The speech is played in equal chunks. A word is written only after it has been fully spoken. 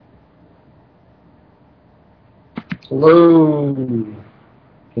Hello.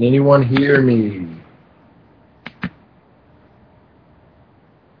 Can anyone hear me?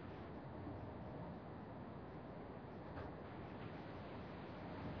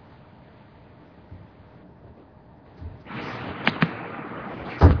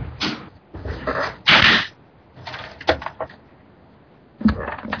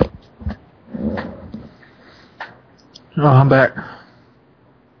 Oh, I'm back.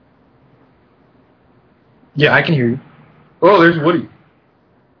 Yeah, I can hear you. Oh, there's Woody.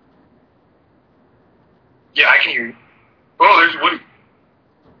 Yeah, I can hear you. Oh, there's Woody.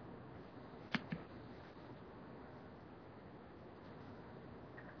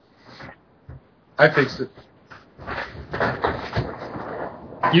 I fixed it.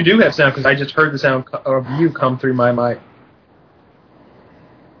 You do have sound because I just heard the sound of you come through my mic.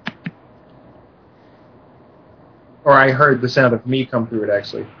 Or I heard the sound of me come through it,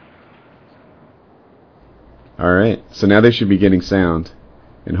 actually. All right, so now they should be getting sound,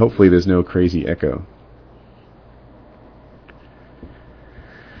 and hopefully there's no crazy echo.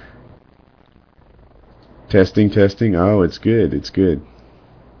 Testing, testing. Oh, it's good. It's good.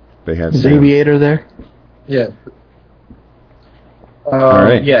 They have Is sound. Aviator there? Yeah. All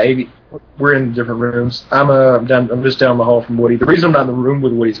right. Yeah, we're in different rooms. I'm just down the hall from Woody. The reason I'm not in the room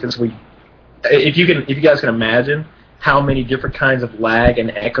with Woody is because if you guys can imagine how many different kinds of lag and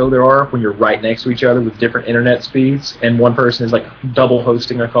echo there are when you're right next to each other with different internet speeds, and one person is like double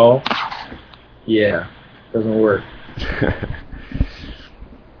hosting a call. Yeah, doesn't work.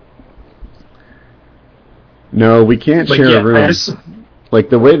 No, we can't share a room.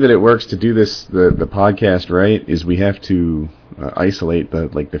 Like the way that it works to do this, the podcast, right, is we have to isolate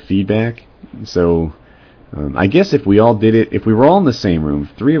the feedback. So I guess if we all did it, if we were all in the same room,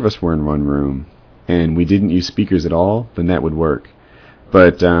 3 of us were in one room, and we didn't use speakers at all, then that would work.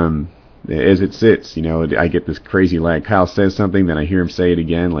 But as it sits, I get this crazy lag. Kyle says something, then I hear him say it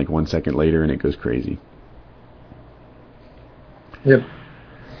again, like 1 second later, and it goes crazy. Yep.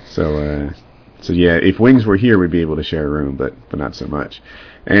 So yeah, if Wings were here, we'd be able to share a room, but not so much.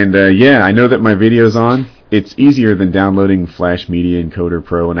 And yeah, I know that my video's on. It's easier than downloading Flash Media Encoder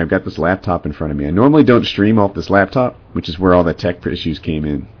Pro, and I've got this laptop in front of me. I normally don't stream off this laptop, which is where all the tech issues came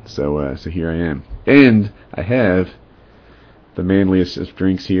in. So here I am. And I have the manliest of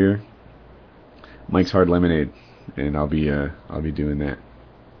drinks here, Mike's Hard Lemonade, and I'll be doing that.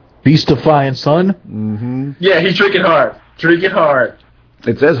 Beastifying, son. Mm-hmm. Yeah, he's drinking hard. Drinking hard.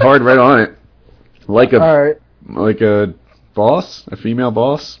 It says hard right on it. Like a boss, a female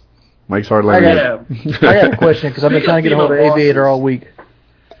boss. Mike's Hard Lemonade. I got a question because I've been trying to get a hold of Aviator all week.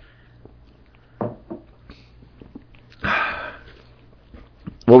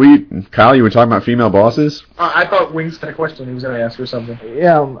 Well, Kyle, you were talking about female bosses? I thought Wings had a question he was going to ask or something.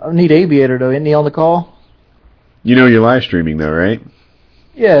 Yeah, I need Aviator, though. Isn't he on the call? You're live streaming, though, right?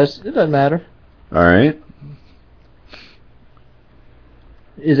 Yes, it doesn't matter. All right.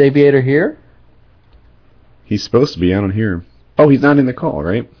 Is Aviator here? He's supposed to be. I don't hear him. Oh, he's not in the call,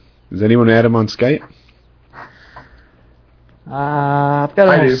 right? Does anyone add him on Skype? I've got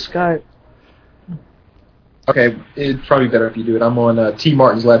him on Skype. Okay, it's probably better if you do it. I'm on T.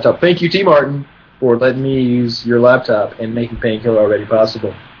 Martin's laptop. Thank you, T. Martin, for letting me use your laptop and making Painkiller Already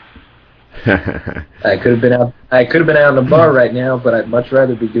possible. I could have been out in the bar right now, but I'd much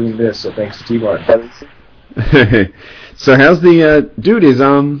rather be doing this. So thanks to T. Martin. So how's the dude? Is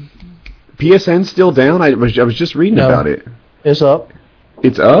PSN still down? I was just reading about it. It's up.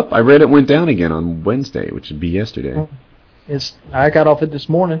 It's up? I read it went down again on Wednesday, which would be yesterday. I got off it this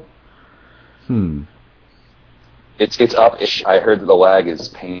morning. It's up. I heard that the lag is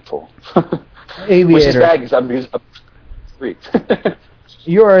painful. Aviator. Which is bad because I'm free.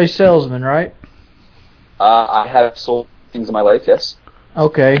 You are a salesman, right? I have sold things in my life, yes.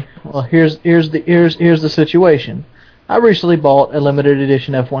 Okay. Well, here's the situation. I recently bought a limited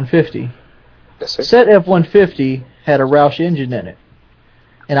edition F-150. Yes, sir. Said F-150 had a Roush engine in it.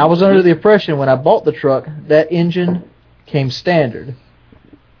 And I was under the impression when I bought the truck that engine came standard.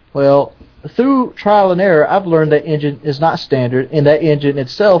 Well, through trial and error, I've learned that engine is not standard, and that engine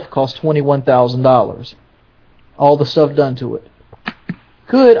itself costs $21,000. All the stuff done to it.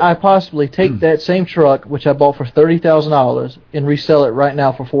 Could I possibly take that same truck, which I bought for $30,000, and resell it right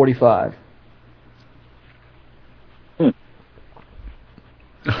now for $45,000?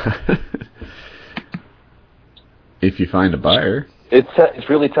 If you find a buyer. It's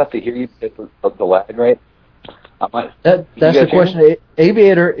really tough to hear you the lag, right? That's the question.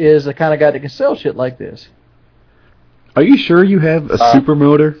 Aviator is the kind of guy that can sell shit like this. Are you sure you have a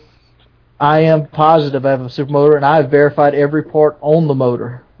supermotor? I am positive I have a supermotor, and I have verified every part on the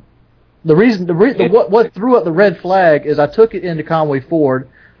motor. what threw up the red flag is I took it into Conway Ford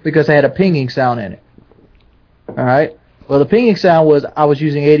because I had a pinging sound in it. All right. Well, the pinging sound was I was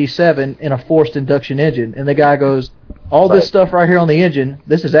using 87 in a forced induction engine, and the guy goes, "All this stuff right here on the engine,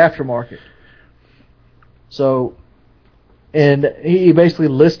 this is aftermarket." So, and he basically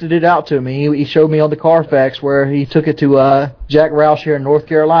listed it out to me. He showed me on the Carfax where he took it to Jack Roush here in North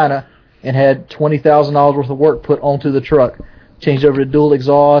Carolina and had $20,000 worth of work put onto the truck. Changed over to dual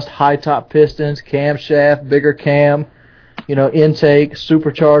exhaust, high top pistons, camshaft, bigger cam, intake,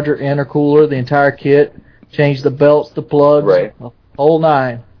 supercharger, intercooler, the entire kit. Changed the belts, the plugs, the whole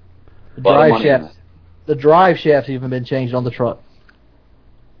nine. The drive shaft's even been changed on the truck.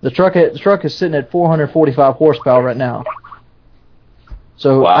 The truck is sitting at 445 horsepower right now.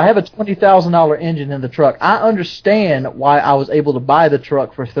 So I have a $20,000 engine in the truck. I understand why I was able to buy the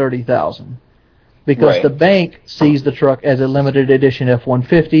truck for $30,000. Because the bank sees the truck as a limited edition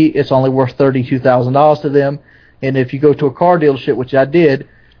F-150. It's only worth $32,000 to them. And if you go to a car dealership, which I did,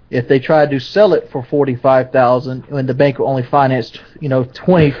 if they tried to sell it for $45,000 when the bank only financed,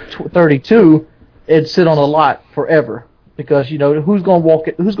 $32,000, it'd sit on a lot forever. Because, who's going to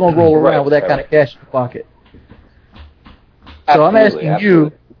roll around with that kind of cash in the pocket? So I'm asking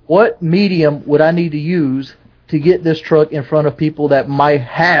you, what medium would I need to use to get this truck in front of people that might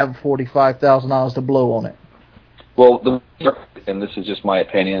have $45,000 to blow on it? Well, and this is just my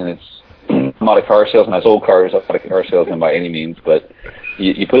opinion, I'm not a car salesman. I sold cars. I'm not a car salesman by any means, but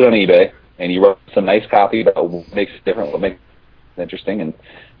you put it on eBay, and you write some nice copy about what makes it different, what makes it interesting, and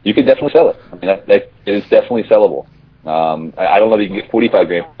you can definitely sell it. I mean, that it is definitely sellable. I don't know if you can get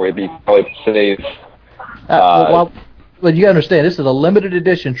 $45,000 for it, but you can probably save... But you understand, this is a limited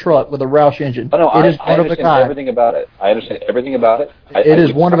edition truck with a Roush engine. Oh, no, I understand everything about it. I understand everything about it. It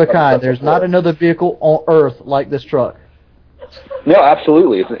is one of a kind. There's not another vehicle on Earth like this truck. No,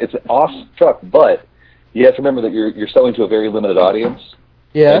 absolutely. It's an awesome truck, but you have to remember that you're selling to a very limited audience.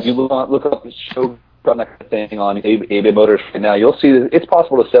 Yeah. If you look up the show that kind of thing on eBay Motors right now, you'll see that it's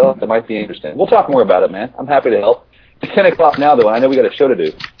possible to sell it. It might be interesting. We'll talk more about it, man. I'm happy to help. It's 10 o'clock now, though, and I know we got a show to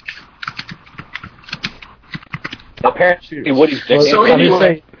do. Apparently, what he's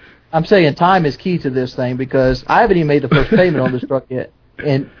doing. I'm saying time is key to this thing because I haven't even made the first payment on this truck yet,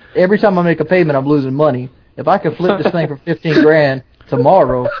 and every time I make a payment, I'm losing money. If I could flip this thing for $15,000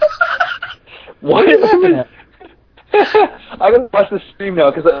 tomorrow, what is happening? I gotta watch the stream now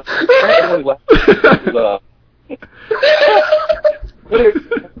because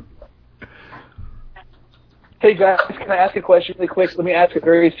Hey guys, can I ask a question really quick? Let me ask a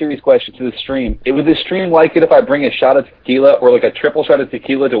very serious question to the stream. Would the stream like it if I bring a shot of tequila or like a triple shot of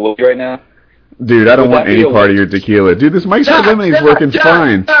tequila to Willie right now? Dude, I don't want any part of your tequila. Dude, this Mike's Lemonade's working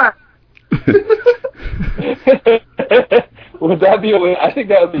fine. Would that be a way? I think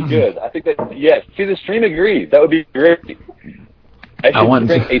that would be good. I think that, yes. See, the stream agrees. That would be great. I should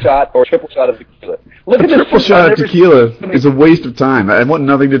drink a shot or a triple shot of tequila. Look at this. Triple shot of tequila is a waste of time. I want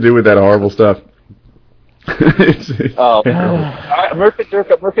nothing to do with that horrible stuff.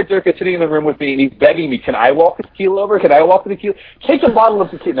 MurkaDurkah sitting in the room with me, and he's begging me, can I walk the tequila over? Can I walk the tequila? Take a bottle of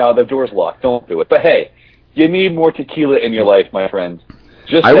tequila. No, the door's locked. Don't do it. But hey, you need more tequila in your life, my friend.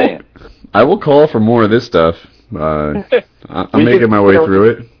 Just saying. I will call for more of this stuff. I'm making my way through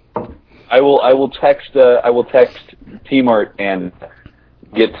it. I will text TmarTn and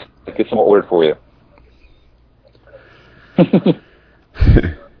get some ordered for you.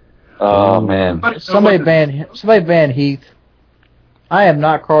 Oh man! Somebody ban Heath. I am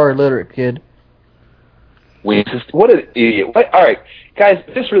not car illiterate, kid. What an idiot! All right, guys,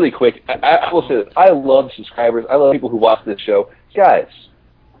 just really quick. I will say this. I love subscribers. I love people who watch this show. Guys,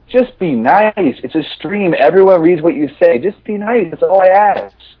 just be nice. It's a stream. Everyone reads what you say. Just be nice. That's all I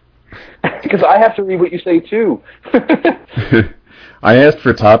ask. Because I have to read what you say too. I asked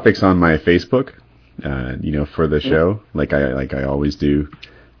for topics on my Facebook, for the show, like I always do.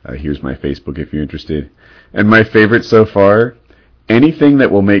 Here's my Facebook if you're interested. And my favorite so far, anything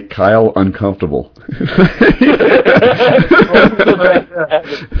that will make Kyle uncomfortable.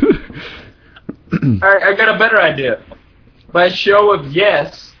 Alright, I got a better idea. By a show of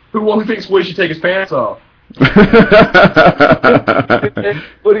yes, who thinks Woody should take his pants off?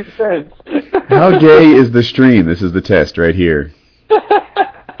 What he said. How gay is the stream? This is the test right here.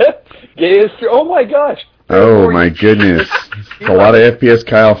 Gay is... Oh my gosh. Oh my goodness. There's a lot of FPS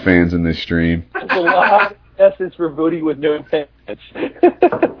Kyle fans in this stream. There's a lot of S's for Woody with no pants.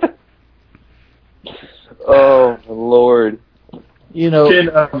 Oh, Lord.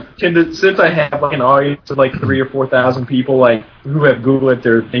 Since I have an audience of like 3,000 or 4,000 people who have Google at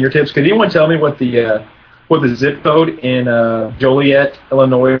their fingertips, could anyone tell me what the what the zip code in Joliet,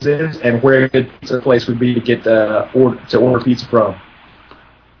 Illinois is, and where a good pizza place would be to get order pizza from.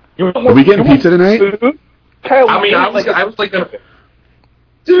 Are we getting pizza tonight? Kyle, I was like,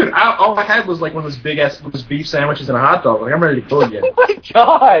 dude, all I had was like one of those big ass beef sandwiches and a hot dog. Like, I'm ready to go again. Oh my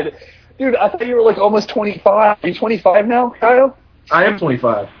god, dude! I thought you were like almost 25. Are you 25 now, Kyle? I am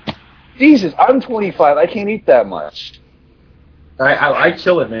 25. Jesus, I'm 25. I can't eat that much. I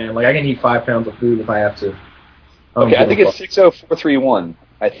kill it, man. Like, I can eat 5 pounds of food if I have to. Okay, I think it's 60431.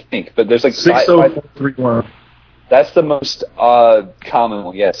 I think, but there's like 60431. That's the most common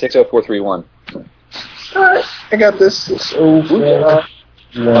one. Yeah, 60431. All right, I got this.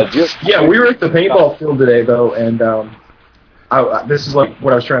 60431. Yeah, we were at the paintball field today, though, and this is like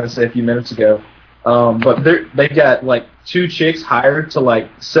what I was trying to say a few minutes ago. But they've got like 2 chicks hired to like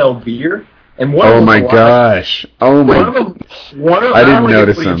sell beer, and one of them. Oh my gosh! Oh my! One of them. I didn't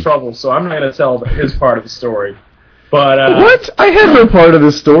notice him. In trouble, so I'm not going to tell his part of the story. But what? I have no part of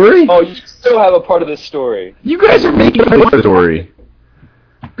the story. Oh, you still have a part of this story. You guys are making a part of the story.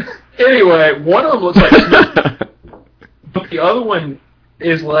 Anyway, one of them looks like Snoopy, but the other one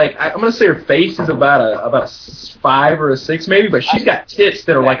is like, I'm gonna say her face is about a 5 or a 6 maybe, but she's got tits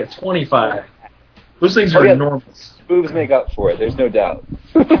that are like a 25. Those things are enormous. Boobs make up for it. There's no doubt.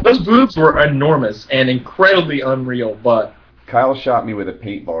 Those boobs were enormous and incredibly unreal. But Kyle shot me with a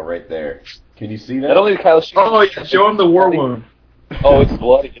paintball right there. Can you see that? Not only did Kyle shoot. Oh yeah, show him the war wound. Oh, it's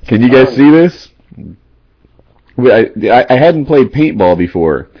bloody. Can you guys see this? I hadn't played paintball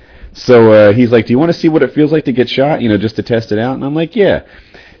before. So he's like, do you want to see what it feels like to get shot? You know, just to test it out. And I'm like, yeah.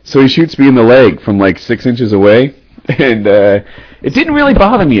 So he shoots me in the leg from like 6 inches away. And it didn't really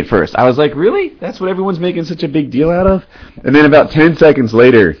bother me at first. I was like, really? That's what everyone's making such a big deal out of? And then about 10 seconds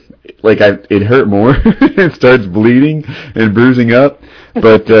later, like it hurt more. It starts bleeding and bruising up.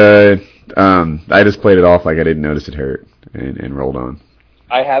 But I just played it off like I didn't notice it hurt and rolled on.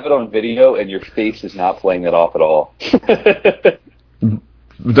 I have it on video, and your face is not playing that off at all.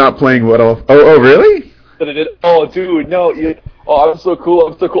 Not playing what off? Oh, really? Oh, dude, no. I'm so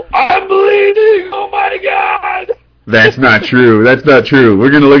cool. I'm bleeding. Oh, my God. That's not true. That's not true.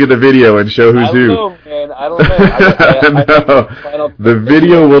 We're going to look at the video and show who's who. I don't know, man. I don't know. No. The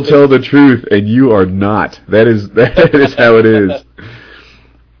video will tell the truth, and you are not. That is how it is.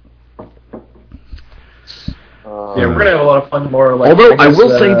 Yeah, we're going to have a lot of fun more. Like, although I will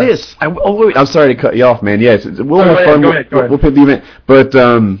say this. Wait, I'm sorry to cut you off, man. Yes, we'll have fun. Go ahead. We'll put the event. But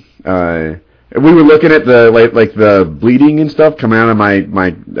we were looking at the like the bleeding and stuff coming out of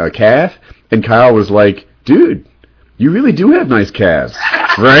my calf, and Kyle was like, dude, you really do have nice calves.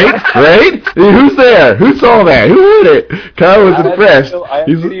 Right? Right? Who's there? Who saw that? Who heard it? Kyle was impressed. I have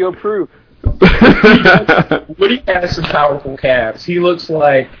video proof. Woody has some powerful calves. He looks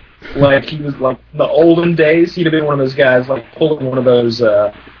like he was like the olden days. He'd have been one of those guys like pulling one of those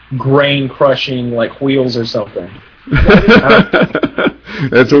grain crushing like wheels or something.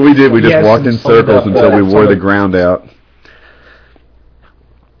 That's what we did. We just walked in circles until we wore the ground out.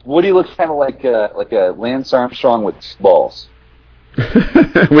 Woody looks kind of like a Lance Armstrong with balls.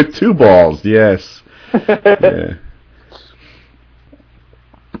 With 2 balls, yes. Yeah.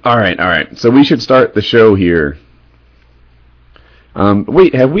 All right. So we should start the show here.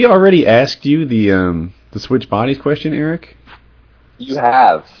 Wait, have we already asked you the switch bodies question, Eric? You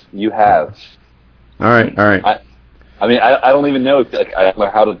have. All right. I mean, I don't even know. I don't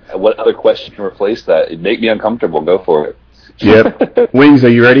know what other question can replace that. It'd make me uncomfortable. Go for it. Yep. Wings, are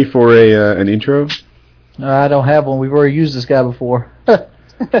you ready for an intro? I don't have one. We've already used this guy before.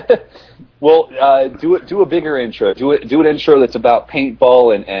 Well, do a bigger intro. Do an intro that's about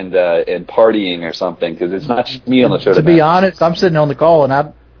paintball and partying or something, because it's not just me on the show. To be honest, I'm sitting on the call and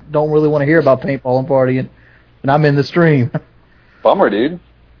I don't really want to hear about paintball and partying, and I'm in the stream. Bummer, dude.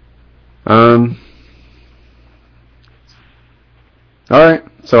 All right,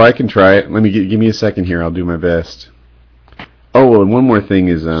 so I can try it. Let me give me a second here. I'll do my best. Oh, and one more thing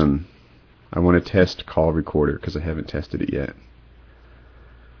is I want to test call recorder because I haven't tested it yet.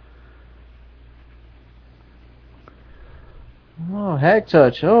 Oh, hack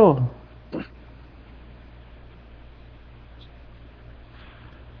touch. Oh.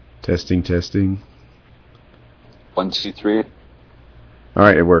 Testing. 1, 2, 3. All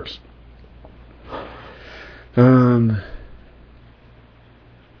right, it works.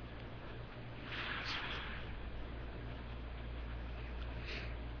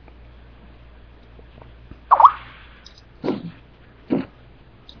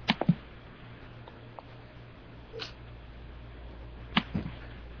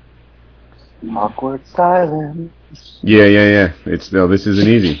 Awkward silence. Yeah. This isn't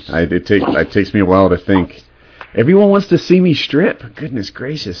easy. It takes me a while to think. Everyone wants to see me strip. Goodness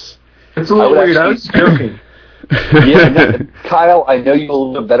gracious. It's a little weird. I was joking. Yeah, no, Kyle, I know you a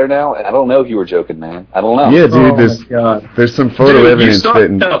little bit better now, and I don't know if you were joking, man. I don't know. Yeah, dude, there's some photo evidence.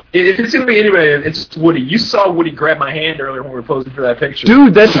 No, if it's going to be anybody, it's Woody. You saw Woody grab my hand earlier when we were posing for that picture.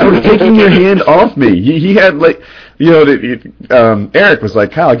 Dude, that's for taking your hand off me. He had, like, Eric was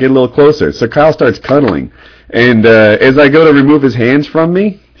like, Kyle, get a little closer. So Kyle starts cuddling. And as I go to remove his hands from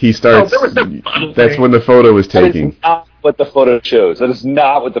me, he starts... that's when the photo was taking. That is not what the photo shows. That is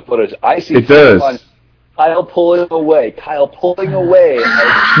not what the photo shows. I see it does. Kyle pulling away.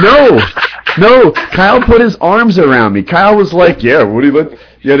 No, Kyle put his arms around me. Kyle was like, yeah, Woody,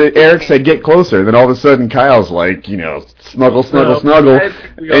 Eric said, get closer. And then all of a sudden, Kyle's like, snuggle.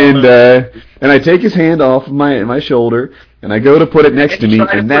 And I take his hand off of my shoulder, and I go to put it next to me,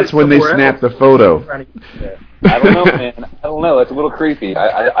 and that's when they snap the photo. I don't know, man. I don't know. That's a little creepy.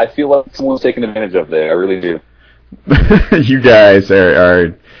 I feel like someone's taking advantage of that. I really do. You guys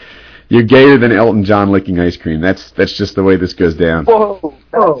are... You're gayer than Elton John licking ice cream. That's just the way this goes down. Whoa.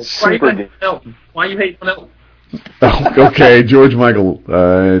 Why you hating Elton? Why you hating Elton? Oh, okay, George Michael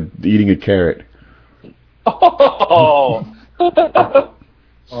eating a carrot. Oh,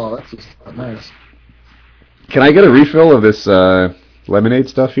 that's just nice. Can I get a refill of this lemonade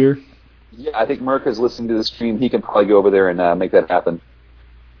stuff here? Yeah, I think Murka's listening to the stream. He can probably go over there and make that happen.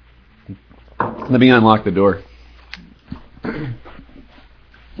 Let me unlock the door.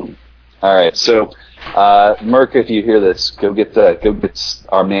 All right, so Murka, if you hear this, go get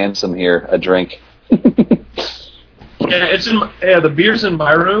our man some here a drink. It's the beer's in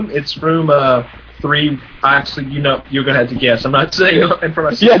my room. It's room 3. Actually, you're gonna have to guess. I'm not saying in front of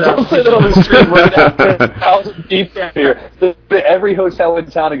myself. Yeah, don't say that on the stream. We're gonna have 10,000 people here. Every hotel in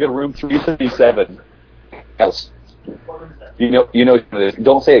town to go to room 337. Else,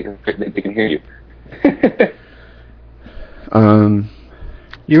 don't say it because they can hear you.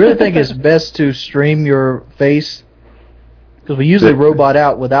 You really think it's best to stream your face? Because we usually robot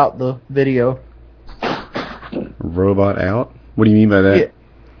out without the video. Robot out? What do you mean by that? Yeah.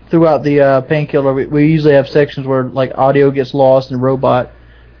 Throughout the Painkiller, we usually have sections where like audio gets lost in robot,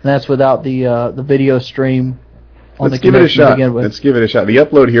 and that's without the video stream on the connection to begin with. Let's give it a shot. The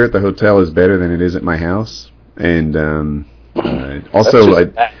upload here at the hotel is better than it is at my house, and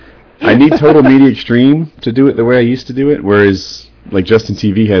also I need Total Media Extreme to do it the way I used to do it, whereas like Justin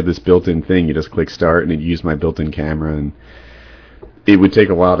TV had this built-in thing. You just click start, and it used my built-in camera, and it would take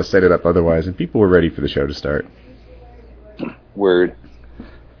a while to set it up otherwise, and people were ready for the show to start. Word.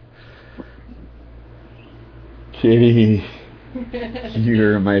 Kitty,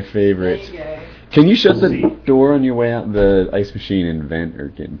 you're my favorite. Can you shut the door on your way out the ice machine and vent are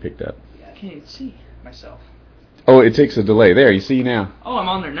getting picked up? I can't even see myself. Oh, it takes a delay. There, you see now. Oh, I'm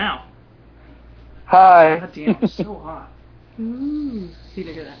on there now. Hi. God damn, it's so hot. Ooh. See,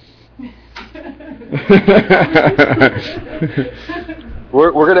 look at that.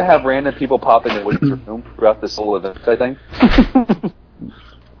 We're gonna have random people pop into Woody's room throughout this whole event, I think.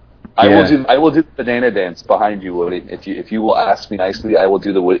 Yeah. I will do the banana dance behind you, Woody. If you will ask me nicely, I will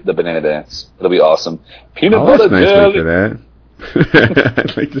do the banana dance. It'll be awesome. Peanut butter jelly. For that.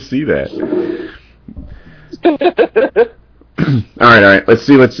 I'd like to see that. All right. Let's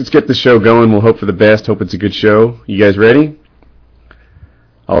see. Let's get the show going. We'll hope for the best. Hope it's a good show. You guys ready?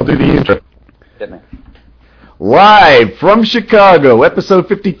 I'll do the intro. Get me. Live from Chicago, episode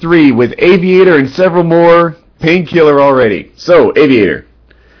 53 with Aviator and several more. Painkiller Already. So, Aviator,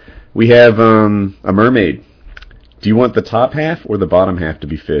 we have a mermaid. Do you want the top half or the bottom half to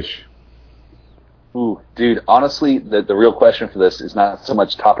be fish? Ooh, dude, honestly, the real question for this is not so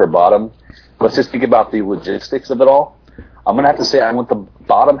much top or bottom. Let's just think about the logistics of it all. I'm going to have to say I want the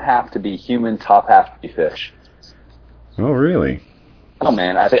bottom half to be human, top half to be fish. Oh, really? Oh,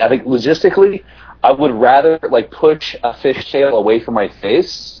 man. I think logistically, I would rather push a fish tail away from my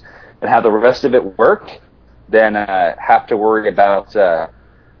face and have the rest of it work than have to worry about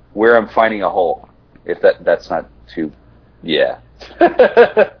where I'm finding a hole. If that's not too... Yeah.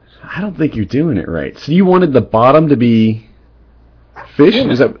 I don't think you're doing it right. So you wanted the bottom to be fish?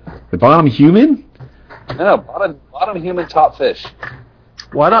 Human. Is that the bottom human? No, bottom human, top fish.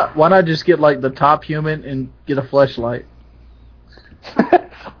 Why not just get the top human and get a fleshlight?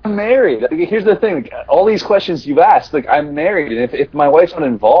 I'm married. Here's the thing. All these questions you've asked, I'm married, and if my wife's not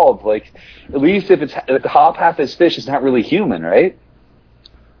involved, at least if the top half is fish, it's not really human, right?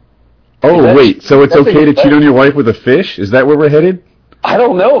 Oh, wait. So it's okay to cheat on your wife with a fish? Is that where we're headed? I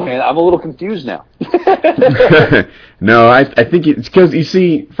don't know, man. I'm a little confused now. No, I think it's because, you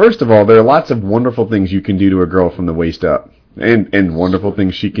see, first of all, there are lots of wonderful things you can do to a girl from the waist up, and wonderful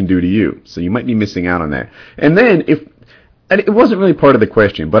things she can do to you. So you might be missing out on that. And then, and it wasn't really part of the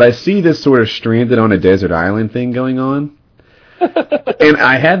question, but I see this sort of stranded on a desert island thing going on. And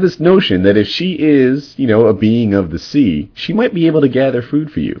I had this notion that if she is, a being of the sea, she might be able to gather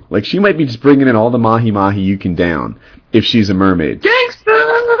food for you. Like, she might be just bringing in all the mahi-mahi you can down if she's a mermaid.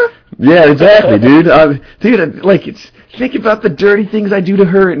 Gangsta! Yeah, exactly, dude. Think about the dirty things I do to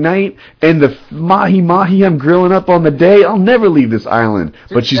her at night and the mahi-mahi I'm grilling up on the day. I'll never leave this island.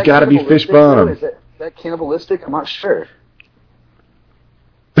 Dude, but she's got to be fish bottom. Is that cannibalistic? I'm not sure.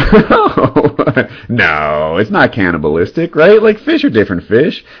 No, it's not cannibalistic, right? Like, fish are different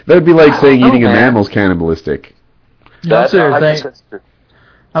fish. That would be like saying eating a mammal's cannibalistic. I'm serious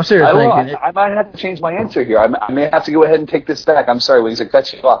thinking. I might have to change my answer here. I may have to go ahead and take this back. I'm sorry, Wings, I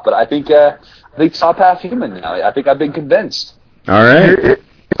cut you off, but I think top half human now. I think I've been convinced. All right.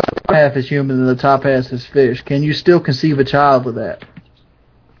 Half is human and the top half is fish. Can you still conceive a child with that?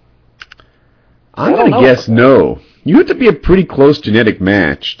 I'm going to guess no. You have to be a pretty close genetic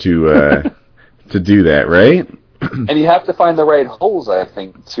match to do that, right? And you have to find the right holes, I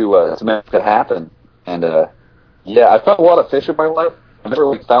think, to make it happen. And yeah, I've found a lot of fish in my life. I've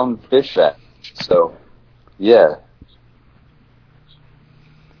never found fish yet. So, yeah.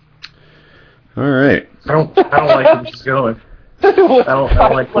 All right. I don't like where she's going. I don't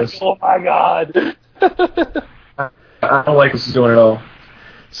like this. Oh my god. I don't like what she's doing at all.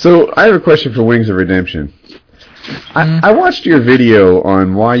 So I have a question for Wings of Redemption. I watched your video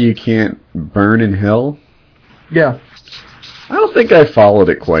on why you can't burn in hell. Yeah. I don't think I followed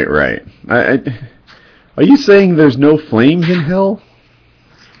it quite right. Are you saying there's no flames in hell?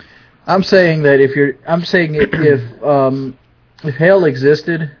 I'm saying that if hell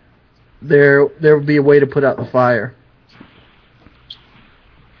existed, there would be a way to put out the fire.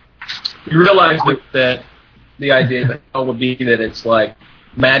 You realize that the idea that hell would be that it's like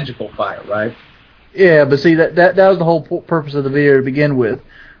magical fire, right? Yeah, but see, that was the whole purpose of the video to begin with.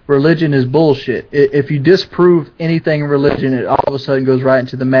 Religion is bullshit. If you disprove anything in religion, it all of a sudden goes right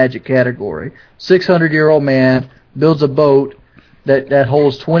into the magic category. 600-year-old man builds a boat that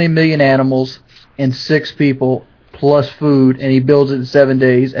holds 20 million animals and 6 people plus food, and he builds it in 7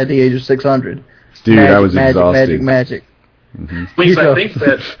 days at the age of 600. Dude, magic, I was exhausted. Magic. Mm-hmm. Please, I think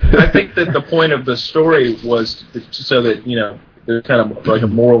that the point of the story was so that, there's kind of like a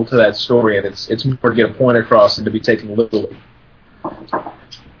moral to that story, and it's more to get a point across and to be taken literally.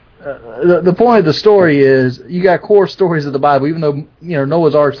 The point of the story is you got core stories of the Bible, even though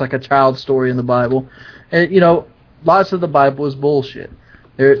Noah's Ark's like a child story in the Bible, and lots of the Bible is bullshit.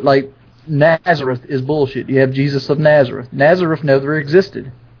 Like Nazareth is bullshit. You have Jesus of Nazareth. Nazareth never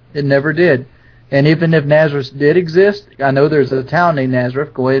existed. It never did. And even if Nazareth did exist, I know there's a town named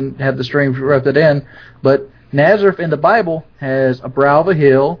Nazareth. Go ahead and have the string wrapped it in, but Nazareth in the Bible has a brow of a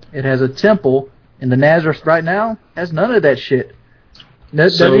hill. It has a temple, and the Nazareth right now has none of that shit.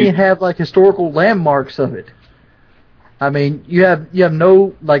 Doesn't even have like historical landmarks of it. I mean, you have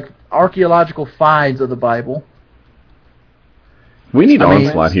no like archaeological finds of the Bible. We need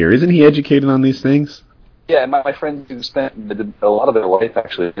Onslaught here. Isn't he educated on these things? Yeah, my friends who spent a lot of their life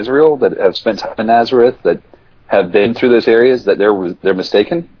actually in Israel, that have spent time in Nazareth, that have been through those areas, that they're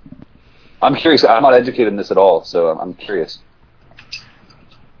mistaken. I'm curious. I'm not educated in this at all, so I'm curious.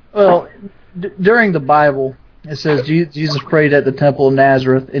 Well, during the Bible, it says Jesus prayed at the temple of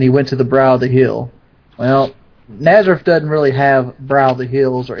Nazareth, and he went to the brow of the hill. Well, Nazareth doesn't really have brow of the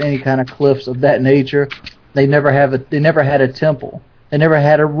hills or any kind of cliffs of that nature. They never had a temple. They never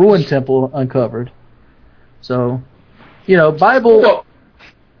had a ruined temple uncovered. So, Bible. Well,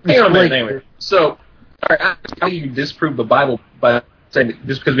 hang on a minute, anyway. So, how do you disprove the Bible by saying that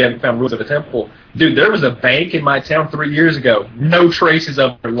just because we haven't found ruins of a temple? Dude, there was a bank in my town 3 years ago. No traces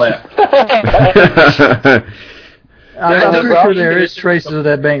of it left. I'm pretty sure there is traces of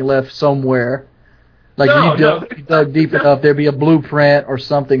that bank left somewhere. Like you dug deep enough, there'd be a blueprint or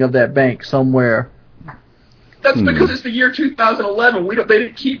something of that bank somewhere. That's because it's the year 2011. They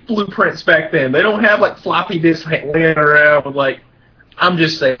didn't keep blueprints back then. They don't have like floppy disks laying around with like. I'm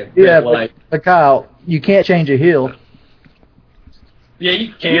just saying. Yeah, but Kyle, you can't change a hill. Yeah,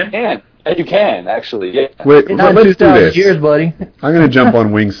 you can. You can actually. Yeah. Wait, let's do this. Years, buddy. I'm going to jump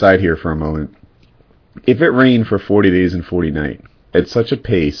on Wing's side here for a moment. If it rained for 40 days and 40 nights at such a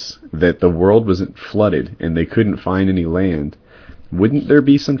pace that the world wasn't flooded and they couldn't find any land, wouldn't there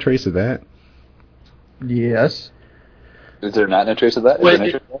be some trace of that? Yes. Is there not no trace of that?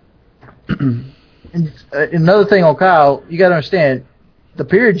 Another thing on Kyle, you got to understand, the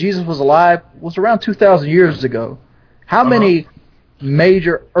period Jesus was alive was around 2,000 years ago. How many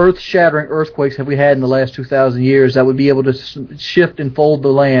major earth-shattering earthquakes have we had in the last 2,000 years that would be able to shift and fold the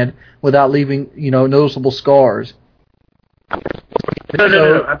land without leaving, noticeable scars?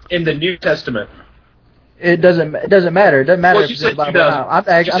 No. In the New Testament. It doesn't matter. It doesn't matter Well, if you it's in the said Bible or not.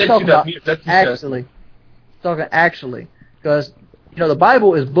 I'm talking about 2000. actually. Talking actually, because the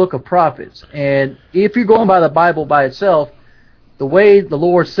Bible is book of prophets, and if you're going by the Bible by itself, the way the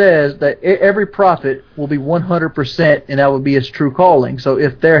Lord says that every prophet will be 100%, and that would be his true calling. So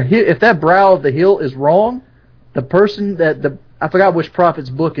if that brow of the hill is wrong, the person I forgot which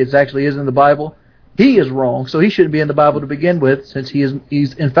prophet's book it actually is in the Bible, he is wrong. So he shouldn't be in the Bible to begin with, since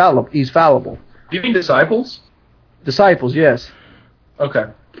he's infallible. He's fallible. Do you mean disciples? Disciples, yes. Okay.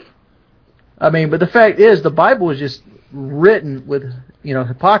 I mean, but the fact is, the Bible is just written with,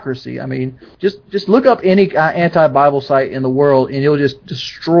 hypocrisy. I mean, just look up any anti-Bible site in the world, and you'll just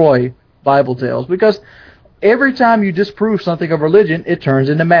destroy Bible tales. Because every time you disprove something of religion, it turns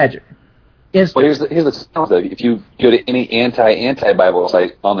into magic. Well, here's the challenge, though. If you go to any anti-Bible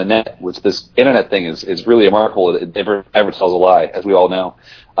site on the net, which this internet thing is really remarkable, it never ever tells a lie, as we all know.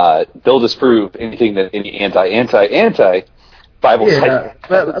 They'll disprove anything that any anti Bible site.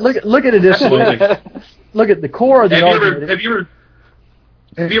 But look at it this way. Look at the core of the argument.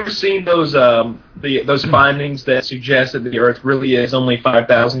 Have you ever seen those findings that suggest that the Earth really is only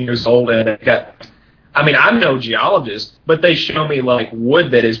 5,000 years old, and it got? I mean, I'm no geologist, but they show me like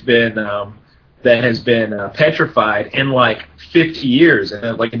wood that has been petrified in like 50 years,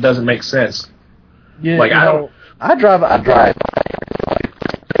 and like it doesn't make sense. Yeah, like I drive.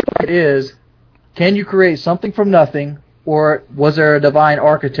 It is. Can you create something from nothing, or was there a divine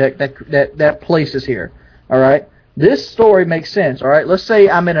architect that places here? All right. This story makes sense. All right. Let's say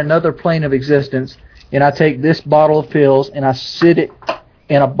I'm in another plane of existence, and I take this bottle of pills and I sit it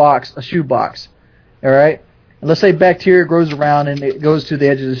in a shoebox. All right. And let's say bacteria grows around and it goes to the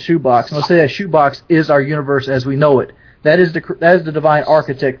edge of the shoebox. And let's say that shoebox is our universe as we know it. That is the divine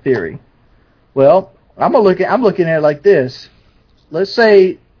architect theory. Well, I'm looking at it like this. Let's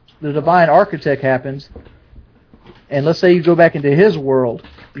say the divine architect happens, and let's say you go back into his world.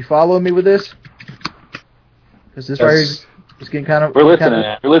 You following me with this? Because this right here is getting kind of... We're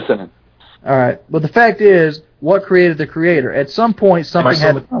listening. All right. But the fact is, what created the creator? At some point, something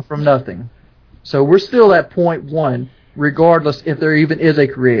had to come from nothing. So we're still at point one, regardless if there even is a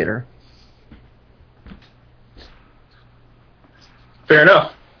creator. Fair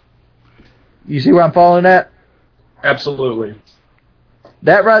enough. You see where I'm following at? Absolutely.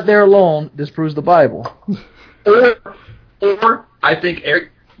 That right there alone disproves the Bible. Or I think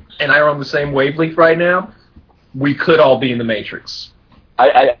Eric and I are on the same wavelength right now. We could all be in the Matrix.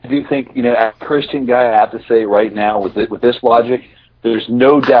 I do think, as a Christian guy, I have to say right now, with this logic, there's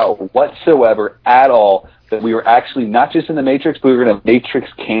no doubt whatsoever at all that we were actually not just in the Matrix, but we were in a Matrix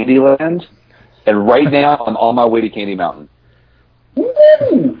Candyland. And right now, I'm on my way to Candy Mountain.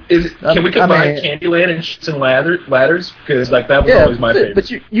 Ooh! Can we combine Candyland and Shits and Ladders? Because that was always my favorite. But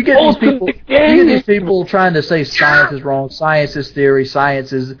you get these people trying to say science is wrong, science is theory,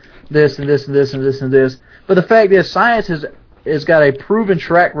 science is this and this and this and this and this. But the fact is, science has got a proven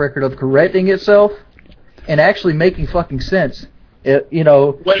track record of correcting itself and actually making fucking sense. If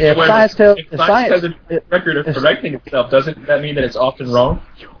science has a record of correcting itself, doesn't that mean that it's often wrong?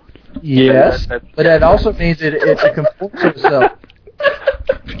 Yes, but that also means that it conforms to itself.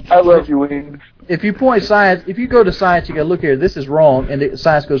 I love you, Wayne. If you go to science, you gotta look here. This is wrong, and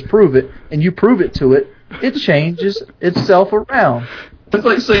science goes prove it, and you prove it to it. It changes itself around. It's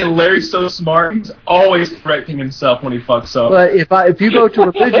like saying Larry's so smart; he's always correcting himself when he fucks up. But if you go to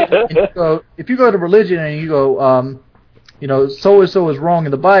religion and you go, so and so is wrong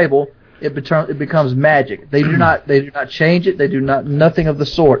in the Bible, it becomes magic. They do not change it. They do nothing of the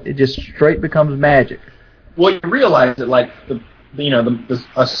sort. It just straight becomes magic. Well, you realize that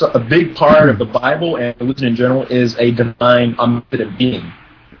a big part of the Bible and religion in general is a divine, omnipotent being.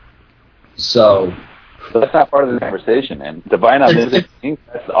 So that's not part of the conversation, man. Divine omnipotent being.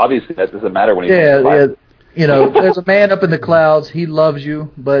 Obviously, that doesn't matter when you. Yeah. There's a man up in the clouds. He loves you,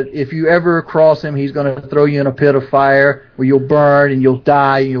 but if you ever cross him, he's going to throw you in a pit of fire where you'll burn and you'll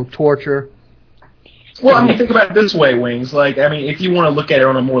die and you'll torture. Well, think about it this way, Wings. If you want to look at it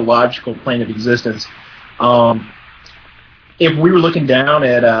on a more logical plane of existence, if we were looking down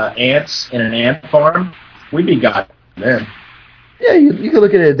at ants in an ant farm, we'd be goddamn. Yeah, you can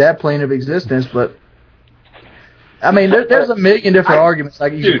look at it at that plane of existence, but there's a million different arguments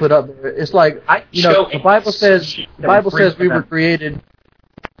you can put up there. It's like the Bible says we were created.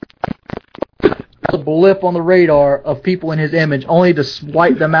 a blip on the radar of people in his image, only to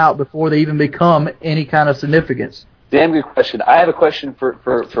swipe them out before they even become any kind of significance. Damn good question. I have a question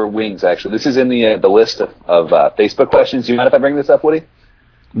for Wings, actually. This is in the list of Facebook questions. Do you mind if I bring this up, Woody?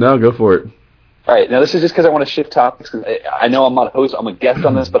 No, go for it. All right. Now, this is just because I want to shift topics. Cause I know I'm not a host. I'm a guest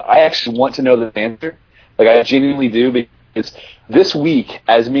on this, but I actually want to know the answer. Like, I genuinely do, because this week,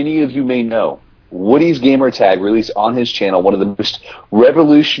 as many of you may know, Woody's Gamertag released on his channel one of the most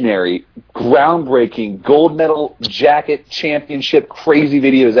revolutionary, groundbreaking, gold medal jacket championship crazy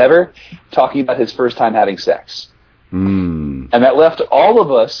videos ever, talking about his first time having sex. Mm. And that left all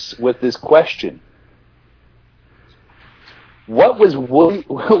of us with this question. What was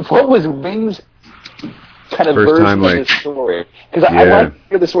Wings' kind of First version time, of like, this story? Because I want to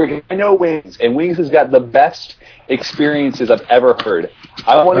hear the story. I know Wings, and Wings has got the best experiences I've ever heard.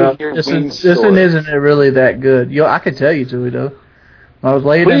 I want to hear Wings' story. This one isn't really that good. I could tell you to, though. I was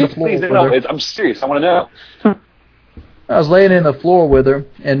laying in the floor with her. I'm serious. I want to know. I was laying in the floor with her,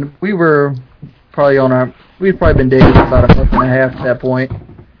 and we were probably we'd probably been dating for about a month and a half at that point.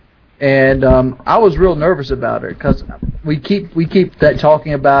 And I was real nervous about her because we keep that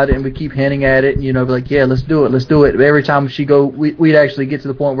talking about it, and we keep hinting at it, and be like, yeah, let's do it. But every time we'd actually get to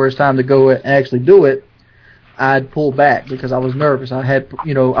the point where it's time to go and actually do it, I'd pull back because I was nervous. I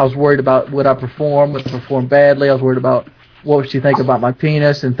was worried about would I perform badly. I was worried about what would she think about my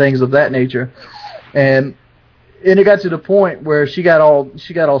penis and things of that nature. And it got to the point where she got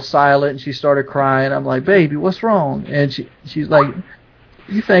all silent and she started crying. I'm like, baby, what's wrong? And she's like,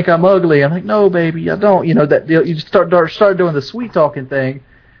 you think I'm ugly? I'm like, no, baby, I don't. You start doing the sweet talking thing,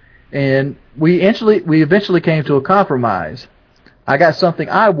 and we eventually came to a compromise. I got something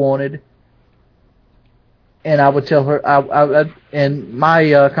I wanted, and I would tell her. And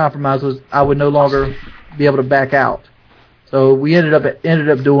my compromise was I would no longer be able to back out. So we ended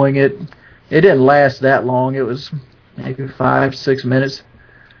up doing it. It didn't last that long. It was maybe 5-6 minutes.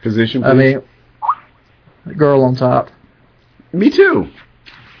 Position, please. I mean, the girl on top. Me too.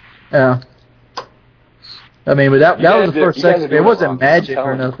 Yeah. I mean, but that was the first sex. It wasn't magic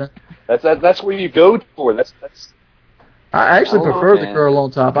or nothing. That's where you go for. That's. I actually prefer the girl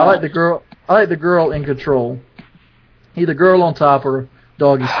on top. I like the girl in control. Either girl on top or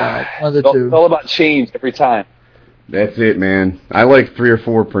doggy style. One of the two. It's all about change every time. That's it, man. I like 3 or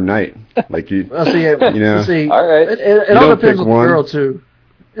 4 per night. Like you, well, see, all right. It all depends on the girl too.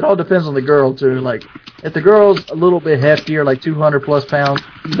 It all depends on the girl too. Like if the girl's a little bit heftier, like 200 plus pounds,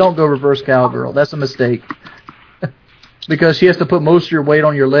 you don't go reverse cowgirl. That's a mistake. Because she has to put most of your weight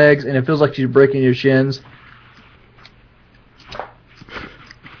on your legs, and it feels like she's breaking your shins.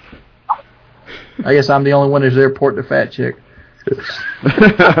 I guess I'm the only one who's there porting the fat chick.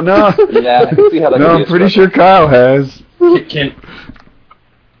 No. Yeah, I can see how that no, I'm pretty sure Kyle has.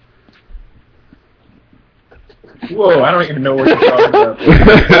 Whoa, I don't even know what you're talking about.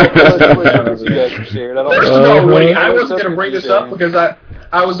 No, Woody, I wasn't going to bring this up because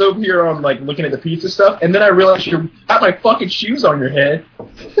I was over here on looking at the pizza stuff, and then I realized you got my fucking shoes on your head.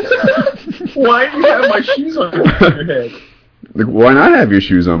 Why do you have my shoes on your head? Why not have your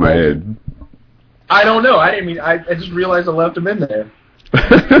shoes on my head? I don't know. I didn't mean. I just realized I left them in there.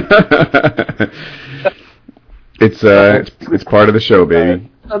 It's part of the show, baby.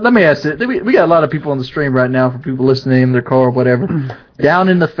 Let me ask it. We got a lot of people on the stream right now for people listening in their car or whatever. Down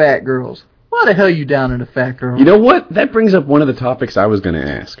in the fat girls. Why the hell are you down in the fat girls? You know what? That brings up one of the topics I was going to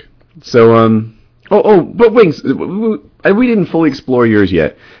ask. So, but Wings, we didn't fully explore yours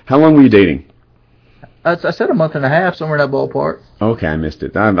yet. How long were you dating? I said a month and a half, somewhere in that ballpark. Okay, I missed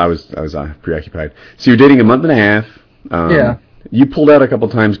it. I was preoccupied. So you're dating a month and a half. Yeah. You pulled out a couple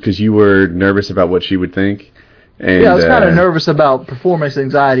times because you were nervous about what she would think. And, I was kind of nervous about performance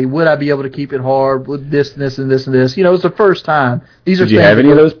anxiety. Would I be able to keep it hard with this and this and this and this? It was the first time. Did you have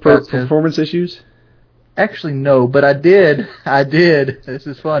any of those performance issues? Actually, no, but I did. This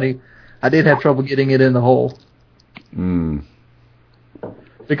is funny. I did have trouble getting it in the hole.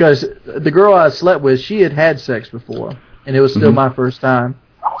 Because the girl I slept with, she had sex before, and it was still my first time.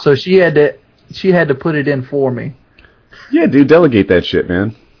 So she had to put it in for me. Yeah, dude, delegate that shit,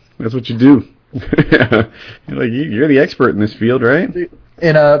 man. That's what you do. You're the expert in this field, right?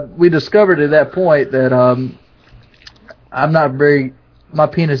 And we discovered at that point that my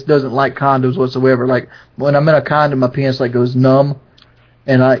penis doesn't like condoms whatsoever. Like when I'm in a condom, my penis goes numb,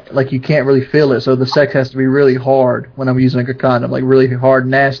 and you can't really feel it. So the sex has to be really hard when I'm using a condom, really hard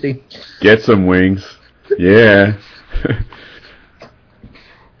and nasty. Get some wings, yeah.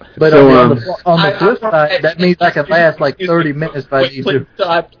 But so, on the flip side, that means I can last 30 minutes if I need to.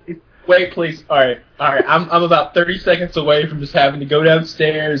 wait, please. All right. I'm about 30 seconds away from just having to go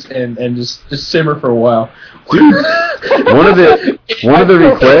downstairs and just simmer for a while. Dude, one of the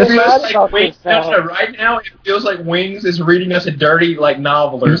requests. Right now it feels like Wings is reading us a dirty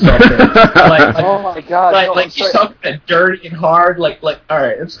novel or something. Oh my god! He's talking dirty and hard. All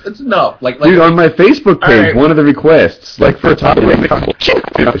right, it's enough. Dude, on my Facebook page, right. One of the requests, for a topic.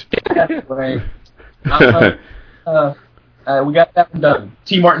 Right. We got that one done.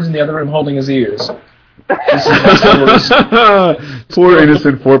 TmarTn's in the other room holding his ears. Poor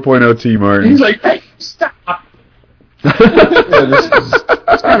innocent 4.0 TmarTn. He's like, hey, stop.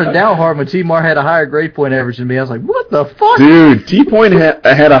 It's kind of down hard when T-Mart had a higher grade point average than me. I was like, what the fuck? Dude, T-Point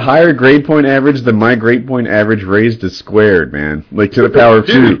had a higher grade point average than my grade point average raised to squared, man. To the power of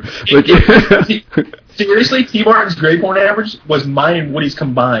 2. Seriously, T-Martin's grade point average was mine and Woody's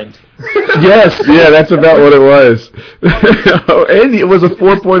combined. Yes, yeah, that's about what it was. And it was a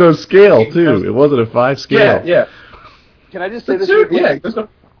 4.0 scale, too. It wasn't a 5 scale. Yeah. Can I just say this? Yeah.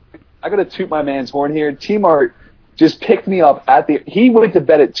 I got to toot my man's horn here. T-Mart just picked me up he went to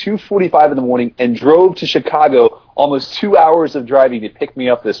bed at 2:45 in the morning and drove to Chicago, almost 2 hours of driving to pick me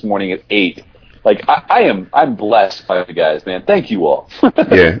up this morning at 8. I'm blessed by you guys, man. Thank you all.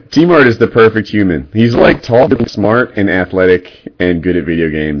 Yeah, T-Mart is the perfect human. He's tall, smart, and athletic, and good at video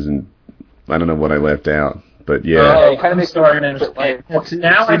games, and I don't know what I left out, but yeah. Kind of makes me understand.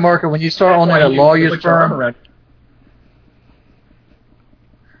 Now, Marker, when you start owning a lawyer's firm.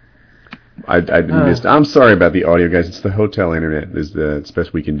 I'm sorry about the audio, guys. It's the hotel internet. It's the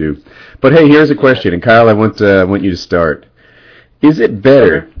best we can do. But hey, here's a question, and Kyle, I want you to start. Is it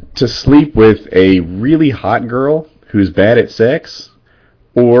better to sleep with a really hot girl who's bad at sex,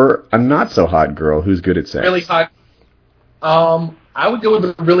 or a not so hot girl who's good at sex? Really hot. I would go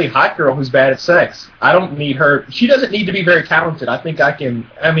with a really hot girl who's bad at sex. I don't need her. She doesn't need to be very talented. I think I can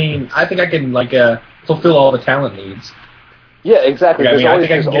fulfill all the talent needs. Yeah, exactly. I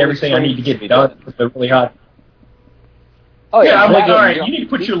think I can get everything I need to get done with a really hot. Oh yeah. I'm all right. You need to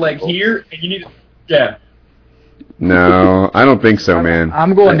put your leg here, and you need to. Yeah. No, I don't think so, man.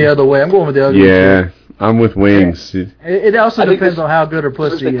 I'm going the other way. I'm going with the other way. Yeah, I'm with Wings. It also depends on how good her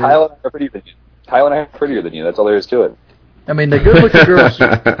pussy is. Kyle and I are prettier than you. That's all there is to it. I mean, the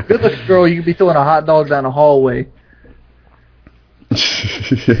good-looking girl, you could be throwing a hot dog down the hallway.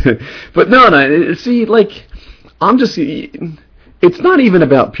 But no, see, I'm just... It's not even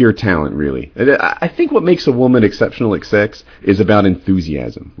about pure talent, really. I think what makes a woman exceptional at sex is about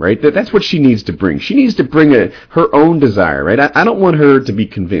enthusiasm, right? That's what she needs to bring. She needs to bring her own desire, right? I don't want her to be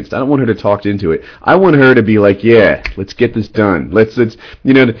convinced. I don't want her to talk into it. I want her to be like, yeah, let's get this done.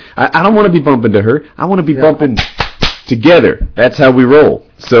 I don't want to be bumping to her. I want to be bumping together. That's how we roll.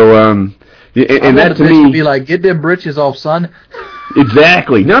 So, and that to me... be like, get them britches off, son.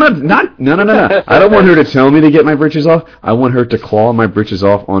 Exactly. No. I don't want her to tell me to get my britches off. I want her to claw my britches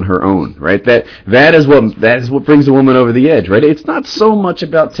off on her own, right? That is what brings a woman over the edge, right? It's not so much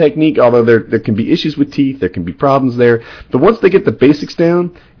about technique, although there can be issues with teeth, there can be problems there. But once they get the basics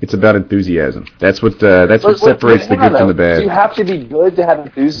down, it's about enthusiasm. That's what separates the good from the bad. Do you have to be good to have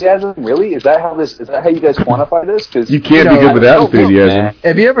enthusiasm? Really? Is that how you guys quantify this? Cause, you can't be good without enthusiasm.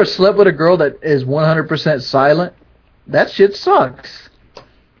 Have you ever slept with a girl that is 100% silent? That shit sucks.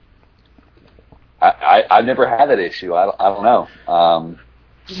 I've never had that issue. I don't know.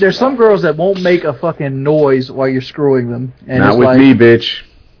 There's some girls that won't make a fucking noise while you're screwing them. And not with me, bitch.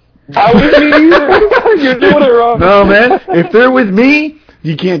 Not with me either. You're doing it wrong. No, man. If they're with me,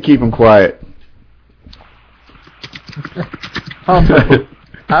 you can't keep them quiet.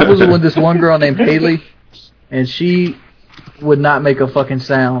 I was with this one girl named Haley, and she would not make a fucking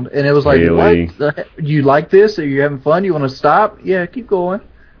sound, and it was like, really? What? You like this? Are you having fun? You want to stop? Yeah, keep going.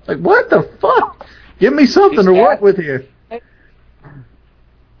 Like, what the fuck? Give me something to work with here. Because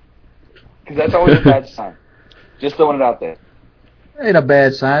that's always a bad sign. Just throwing it out there. Ain't a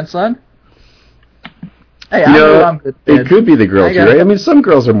bad sign, son. Hey, I'm good. It could be the girls, right? I mean, some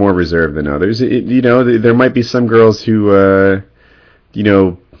girls are more reserved than others. There might be some girls who,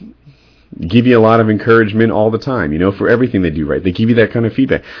 give you a lot of encouragement all the time, for everything they do right. They give you that kind of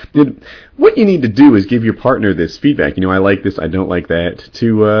feedback. What you need to do is give your partner this feedback. I like this, I don't like that,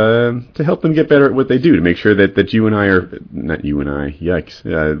 to help them get better at what they do, to make sure that you and I are, not you and I, yikes,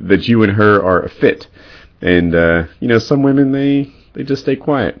 that you and her are a fit. And, some women, they just stay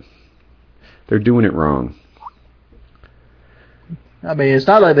quiet. They're doing it wrong. I mean, it's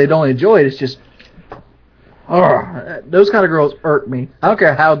not like they don't enjoy it, it's just... those kind of girls irk me. I don't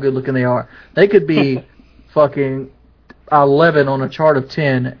care how good looking they are. They could be fucking 11 on a chart of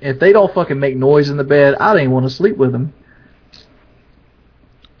 10. If they don't fucking make noise in the bed, I don't even want to sleep with them.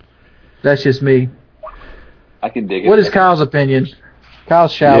 That's just me. I can dig it. What is Kyle's opinion?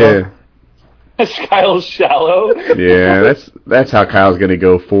 Kyle's shallow. Yeah. Kyle's shallow? Yeah, that's how Kyle's gonna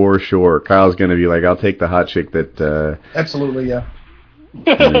go for sure. Kyle's gonna be like, I'll take the hot chick that. Absolutely, yeah.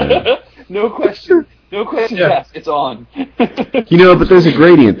 No question. No question asked. It's on. But there's a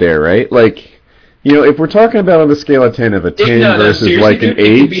gradient there, right? Like, if we're talking about on a scale of 10 of a 10 versus like an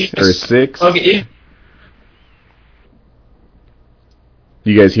 8 or a 6. Okay.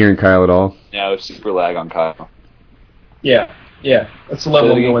 You guys hearing Kyle at all? No, super lag on Kyle. Yeah. That's the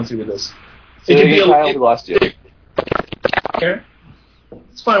level I'm going to with this. It could be Kyle, we lost you. Okay.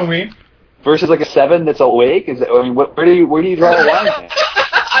 It's fine with me. Versus like a 7 that's awake? Where do you draw the line?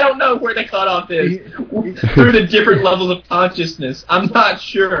 I don't know where the cutoff is. Through the different levels of consciousness. I'm not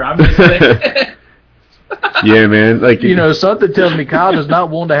sure. I'm just saying. Yeah, man. Like something tells me Kyle does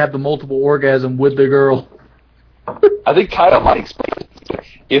not want to have the multiple orgasm with the girl. I think Kyle might explain.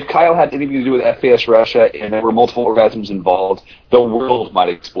 If Kyle had anything to do with FPS Russia and there were multiple orgasms involved, the world might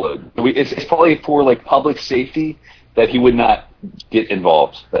explode. It's probably for like public safety that he would not get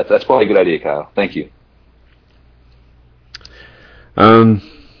involved. That's probably a good idea, Kyle. Thank you. I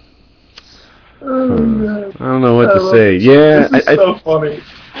don't know what to say. Yeah, this is so funny.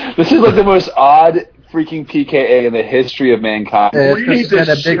 This is like the most odd freaking PKA in the history of mankind. Yeah, it's got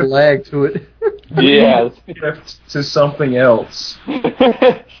a big lag to it. Yeah. To something else.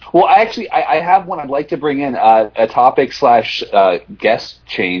 Well, actually, I have one I'd like to bring in, a topic / guest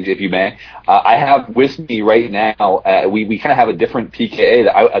change, if you may. I have with me right now, we kind of have a different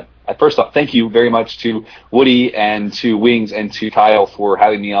PKA. That first off, thank you very much to Woody and to Wings and to Kyle for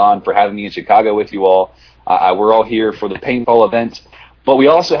having me on, for having me in Chicago with you all. We're all here for the paintball event. But we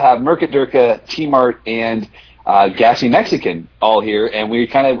also have MurkaDurkah, TmarTn, and GassyMexican all here, and we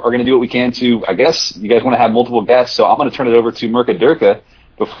kind of are going to do what we can to, I guess, you guys want to have multiple guests, so I'm going to turn it over to MurkaDurkah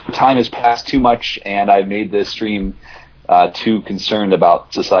before time has passed too much and I've made this stream too concerned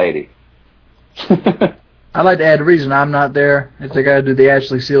about society. I'd like to add the reason I'm not there is they got to do the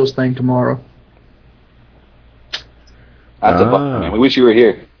Ashley Seals thing tomorrow. That's a bummer, man. We wish you were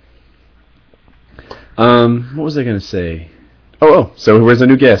here. What was I going to say? Oh, so where's a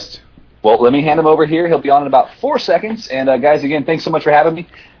new guest? Well, let me hand him over here. He'll be on in about 4 seconds. And guys, again, thanks so much for having me.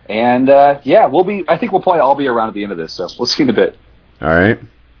 And I think we'll probably all be around at the end of this. So we'll see you in a bit. All right.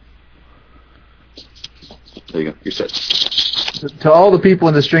 There you go. You're set. To all the people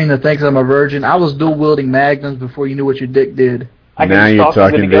in the stream that thinks I'm a virgin, I was dual wielding magnums before you knew what your dick did. Now you're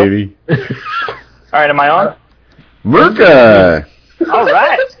talking, baby. All right, am I on? Murka. All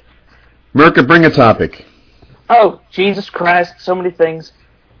right. Murka, bring a topic. Oh, Jesus Christ, so many things.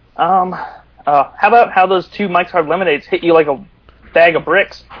 How about how those 2 Mike's Hard Lemonades hit you like a bag of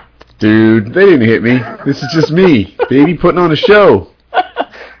bricks? Dude, they didn't hit me. This is just me, baby, putting on a show.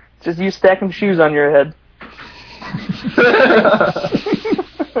 Just you stacking shoes on your head.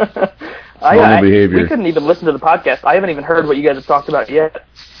 Normal behavior. We couldn't even listen to the podcast. I haven't even heard what you guys have talked about yet.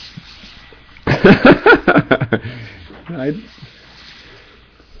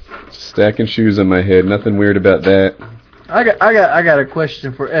 Stacking shoes on my head. Nothing weird about that. I got a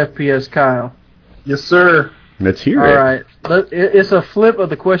question for FPS Kyle. Yes, sir. Let's hear it. All right. It's a flip of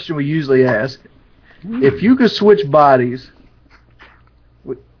the question we usually ask. If you could switch bodies,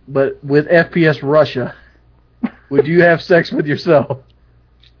 but with FPS Russia, would you have sex with yourself?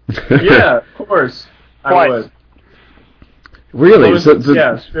 Yeah, of course. I would. Really?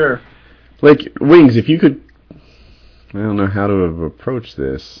 Yeah, sure. Like, Wings, if you could... I don't know how to approach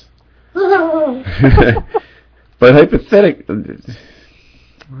this. But hypothetic...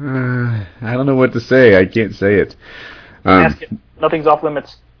 I don't know what to say. I can't say it. Ask it. Nothing's off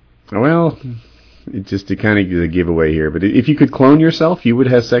limits. Well, it's just to kind of a giveaway here. But if you could clone yourself, you would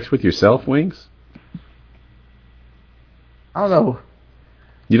have sex with yourself, Wings? I don't know.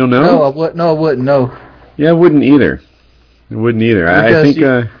 You don't know? No, I wouldn't. No. Yeah, I wouldn't either.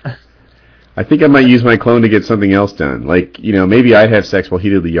 I think I might use my clone to get something else done. Like, maybe I'd have sex while he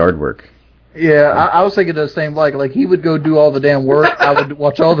did the yard work. Yeah, I was thinking the same. Like he would go do all the damn work. I would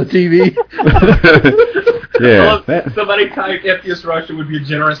watch all the TV. Yeah. Somebody typed FPS Russia would be a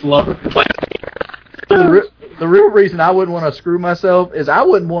generous lover. The real reason I wouldn't want to screw myself is I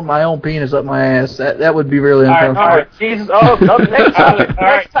wouldn't want my own penis up my ass. That would be really uncomfortable. All right. Jesus. Oh, no, next topic.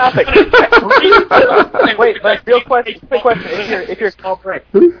 Next topic. Wait, real question. Quick question. If you're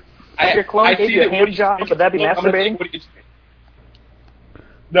if your clone gave you a hand job, would that be masturbating?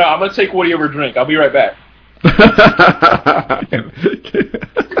 No, I'm gonna take Woody over a drink. I'll be right back.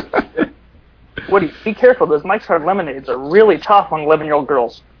 Woody, be careful. Those Mike's Hard Lemonades are really tough on 11-year-old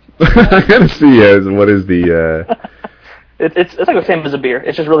girls. I gotta see what is the It's like the same as a beer.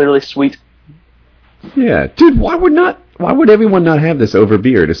 It's just really, really sweet. Yeah, dude. Why would everyone not have this over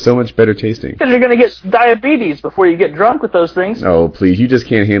beer? It is so much better tasting. Because you're gonna get diabetes before you get drunk with those things. Oh, please. You just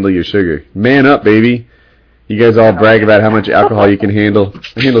can't handle your sugar. Man up, baby. You guys all brag about how much alcohol you can handle.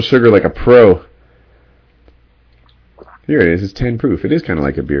 I handle sugar like a pro. Here it is. It's 10 proof. It is kind of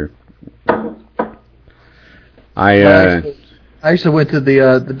like a beer. I actually went to the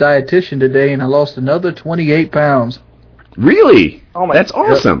dietitian today, and I lost another 28 pounds. Really? Oh my! That's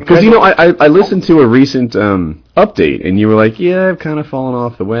awesome. Because I listened to a recent update, and you were like, "Yeah, I've kind of fallen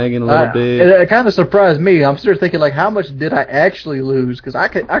off the wagon a little bit." It kind of surprised me. I'm still thinking like, how much did I actually lose? Because I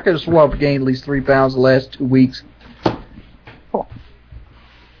could have swore I've gained at least 3 pounds the last 2 weeks. Oh.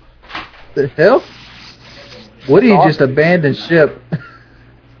 The hell? Woody just abandoned ship.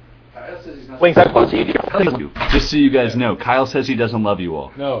 Wings, I want you. Just so you guys know, Kyle says he doesn't love you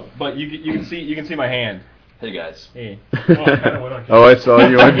all. No, but you can see my hand. Hey guys. Hey. Oh, I saw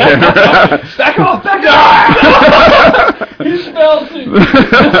you on camera. Back off! Back off! You smelled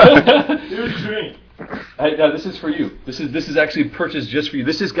it. Here's a drink. Hey, this is for you. This is actually purchased just for you.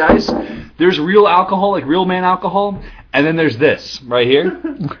 This is, guys. There's real alcohol, like real man alcohol, and then there's this right here.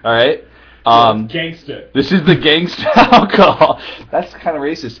 All right. Gangsta. This is the gangsta alcohol. That's kind of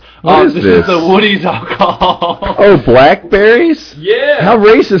racist. What this is is the Woody's alcohol. Oh, blackberries? Yeah. How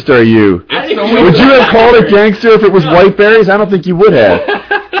racist are you? Would you have called it gangster if it was white berries? I don't think you would have.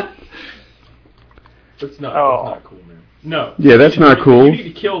 That's not cool, man. No. Yeah, that's not cool. You need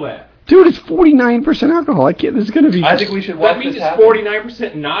to kill that. Dude, it's 49% alcohol. I can't. This is gonna be. I think we should watch That means this it's happen.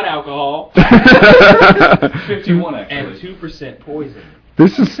 49% not alcohol 51 actually. and 2% poison.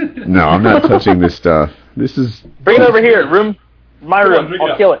 This is no. I'm not touching this stuff. This is Bring it over here. My Come on, room. drink it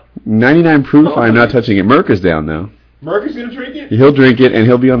I'll up. kill it. 99 proof. I'm not touching it. Murka's down though. Murka's gonna drink it. He'll drink it and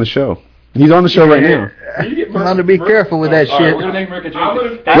he'll be on the show. He's on the show right now. I'm gonna be careful with that All right, shit. we're gonna make Murka drink I'm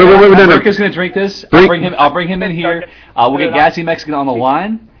it. gonna- Wait, no. Murka's gonna drink this. I'll bring him in here. We'll get GassyMexican on the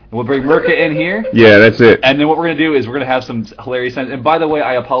line, and we'll bring Murka in here. Yeah, that's it. And then what we're gonna do is we're gonna have some hilarious times. And by the way,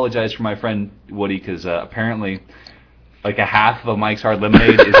 I apologize for my friend Woody because apparently, like a half of Mike's Hard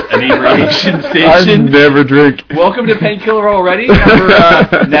Lemonade is inebriation I station. never drink. Welcome to Painkiller Already.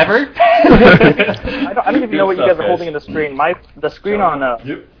 Number never. I don't even know what you guys are holding in the screen. The screen on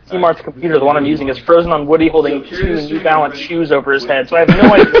TmarT's computer, the one I'm using, is frozen on Woody holding 2 New Balance shoes over his head, so I have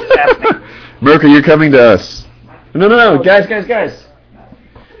no idea what's happening. Murka, you're coming to us. No, guys.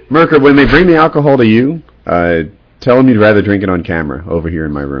 Murka, when they bring the alcohol to you, tell them you'd rather drink it on camera over here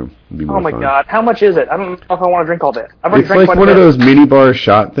in my room. It'd be more Oh my fun. God, how much is it? I don't know if I want to drink all that. I've already It's drank like quite one a of bit. those mini bar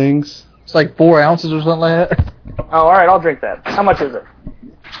shot things. It's like 4 ounces or something like that. Oh, all right, I'll drink that. How much is it?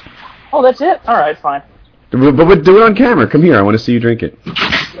 Oh, that's it? All right, fine. But do it on camera. Come here. I want to see you drink it.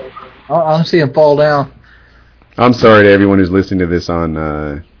 I want to see him fall down. I'm sorry to everyone who's listening to this on,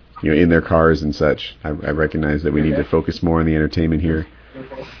 in their cars and such. I recognize that we need to focus more on the entertainment here.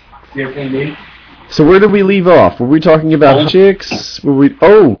 So where did we leave off? Were we talking about chicks? Were we?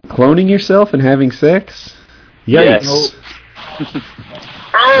 Oh, cloning yourself and having sex? Yikes!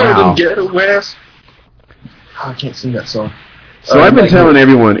 Wow. Get West. Oh, I can't sing that song. So I've been telling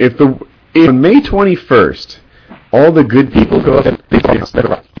everyone if on May 21st, all the good people go up and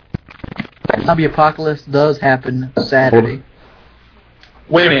Zombie apocalypse does happen Saturday.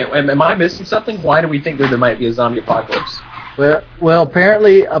 Wait a minute. Am I missing something? Why do we think there might be a zombie apocalypse? Well,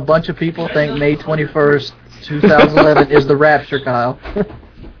 apparently a bunch of people think May 21st, 2011 is the rapture, Kyle.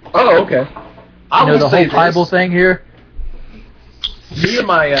 Oh, okay. You know the whole Bible thing here? Me and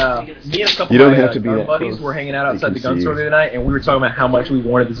a couple You don't of my have to be our that buddies close. were hanging out You outside can the gun see store you. the other night, and we were talking about how much we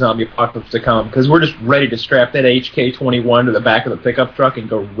wanted the zombie apocalypse to come, because we're just ready to strap that HK-21 to the back of the pickup truck and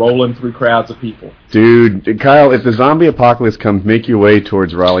go rolling through crowds of people. Dude, Kyle, if the zombie apocalypse comes, make your way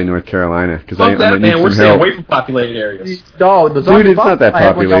towards Raleigh, North Carolina, because Fuck I'm that, gonna need man. We're some staying help. away from populated areas. Dog, the zombie Dude, it's not that apocalypse, I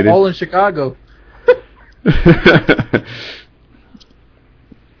have one populated. all in Chicago.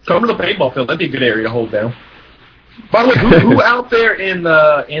 Come to the paintball field. That'd be a good area to hold down. By the way, who out there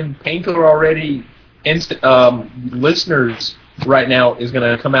in Painkiller Already listeners right now is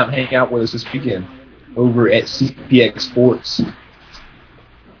going to come out and hang out with us this weekend over at CPX Sports?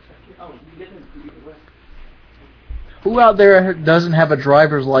 Who out there doesn't have a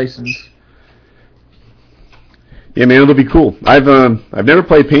driver's license? Yeah, man, it'll be cool. I've never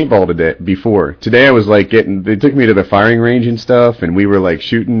played paintball before. Today I was like they took me to the firing range and stuff, and we were like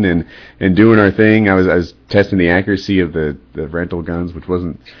shooting and doing our thing. I was testing the accuracy of the rental guns, which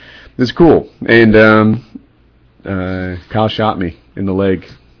it's cool. And Kyle shot me in the leg.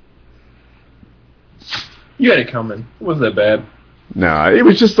 You had it coming. It wasn't that bad. No, it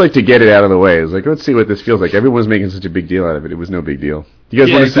was just like to get it out of the way. It was like, let's see what this feels like. Everyone's making such a big deal out of it. It was no big deal. You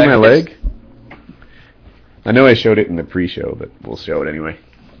guys want to see my leg? I know I showed it in the pre-show, but we'll show it anyway.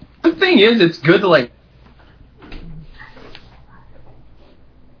 The thing is, it's good to like.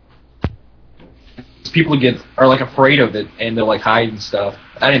 People are like afraid of it and they'll like hide and stuff.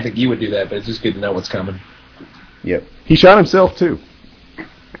 I didn't think you would do that, but it's just good to know what's coming. Yep. He shot himself too,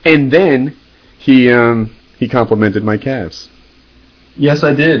 and then he complimented my calves. Yes,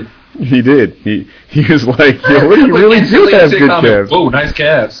 I did. He did. He was like, "Yo, what do you really do have good calves?" Whoa, nice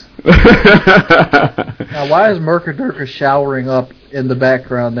calves. Now, why is MurkaDurkah showering up in the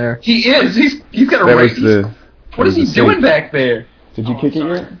background there? He is. He's got a race. What is he doing back there? Did you kick it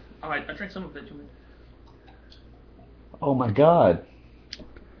yet? Oh, I drank some of it too much. Oh my God.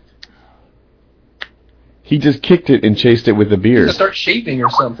 He just kicked it and chased it with a beer. He's gonna start shaping or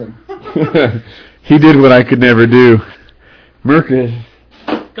something. He did what I could never do. Murka.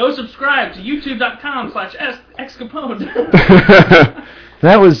 Go subscribe to youtube.com/xcapone.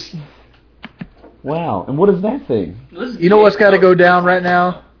 That was... Wow. And what is that thing? You know what's got to go down right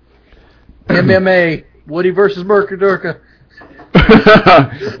now? MMA. Woody versus MurkaDurkah.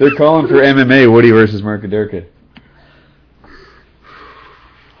 They're calling for MMA, Woody versus MurkaDurkah.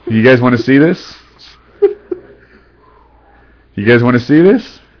 You guys want to see this? You guys want to see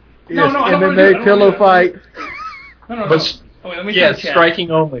this? No, Yes, no, I don't MMA pillow fight. No. But Wait, let me yeah, check.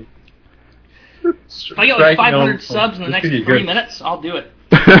 striking only. If I get like 500 subs in the next 3 minutes, I'll do it.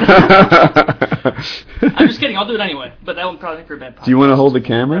 I'm just kidding. I'll do it anyway. But that would probably make for a bad podcast. Do you want to hold the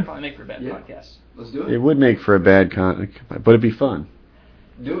camera? That'd probably make for a bad podcast. Let's do it. It would make for a bad but it'd be fun.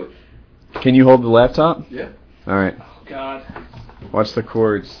 Do it. Can you hold the laptop? Yeah. All right. Oh, God. Watch the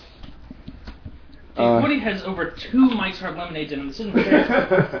cords. Dude, Woody has over 2 Mike's Hard Lemonades in him. This isn't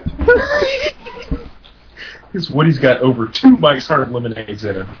fair. Because Woody's got over 2 Mike's Hard Lemonades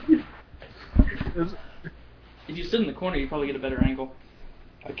in him. If you sit in the corner, you probably get a better angle.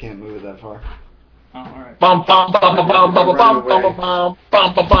 I can't move it that far. Oh, alright. Bum bum bum bum bum bum bum bum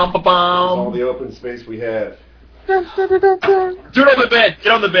bum bum bum bum All the open space we have. Do it on the bed.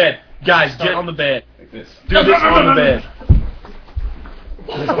 Get on the bed. Guys, get on the bed. Like this. Do this on the bed.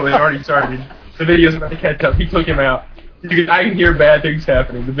 Oh, they already started. The video's about to catch up. He took him out. I can hear bad things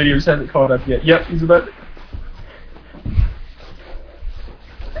happening. The video hasn't caught up yet. Yep, he's about to...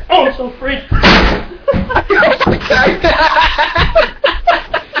 Oh, I'm so afraid.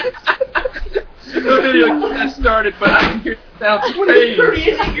 The video just started, but I can hear the sound of pain.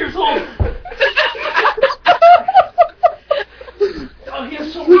 38 years old. Oh, he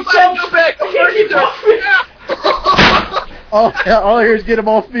has so many subs. Go back. Oh, yeah, all I hear is get him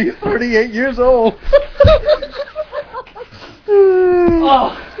off me. 38 years old.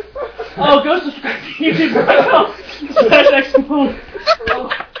 Oh, go subscribe to youtube.com/xcapone.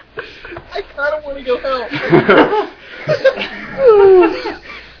 I kind of want to go help.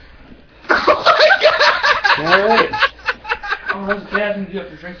 Oh my God! All right. Oh, that's bad thing to do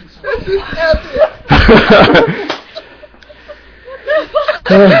after drinking something. This is epic.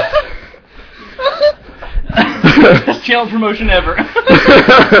 Best channel promotion ever.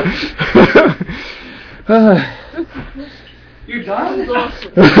 You're done?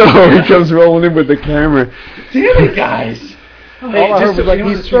 Oh, he comes rolling in with the camera. Damn it, guys! All I heard was like,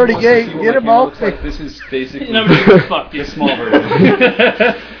 he's 38, get him off me. This is basically No, fuck you. the small version.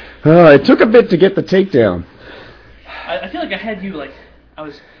 It took a bit to get the takedown. I feel like I had you, like, I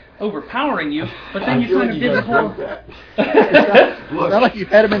was overpowering you, but then you kind of did the whole... It's not like you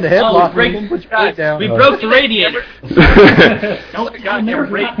had him in the headlock. break- You put your feet down. We broke the radiator. Don't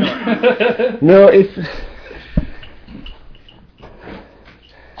Goddamn rape gun. No, it's...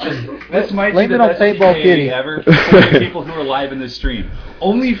 This might Blame be it the on best Paintball PKA Kitty. ever for the people who are live in this stream.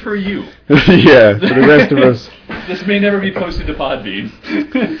 Only for you. Yeah, for the rest of us. This may never be posted to Podbean.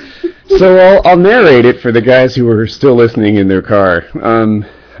 So I'll narrate it for the guys who are still listening in their car. I'm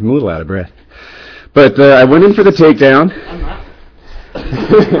a little out of breath. But I went in for the takedown. I'm not.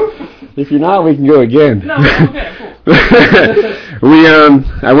 If you're not, we can go again. No, okay, cool.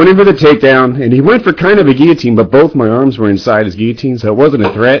 I went in for the takedown, and he went for kind of a guillotine, but both my arms were inside his guillotine, so it wasn't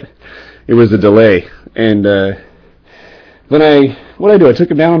a threat. It was a delay. And then what I do? I took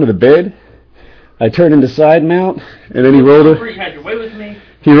him down onto the bed. I turned into side mount, and then he rolled over. You had your way with me.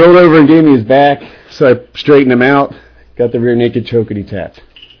 He rolled over and gave me his back, so I straightened him out, got the rear naked choke, and he tapped.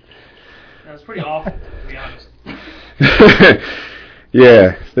 That was pretty awful, to be honest.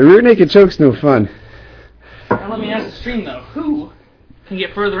 Yeah, the rear naked choke's no fun. Now let me ask the stream, though. Who can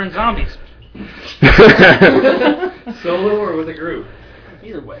get further in zombies? Solo or with a group?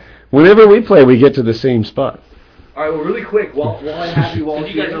 Either way. Whenever we play, we get to the same spot. All right, well, really quick, while I have you all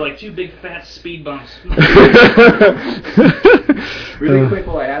You guys are like two big fat speed bumps. Really quick,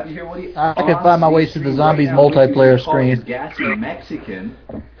 while I have you here, Woody. I can find my way to the zombies multiplayer screen. GassyMexican,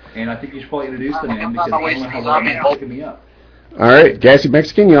 and I think you should probably introduce the man because I don't know how long he's picking me up. All right,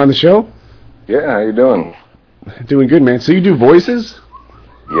 GassyMexican, you on the show? Yeah, how you doing? Doing good, man. So you do voices?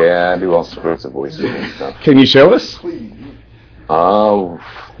 Yeah, I do all sorts of voices and stuff. Can you show us?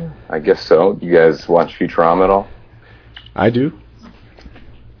 I guess so. You guys watch Futurama at all? I do.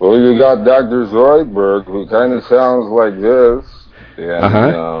 Well, you got Dr. Zoidberg, who kind of sounds like this.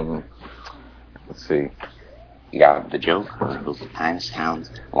 And, let's see. Yeah, the Joker, who kind of sounds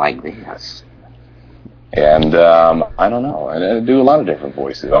like this. And, I don't know. I do a lot of different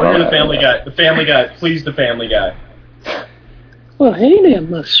voices. Oh, you're the Family Guy. The Family Guy. Please, the Family Guy. Well, hey there,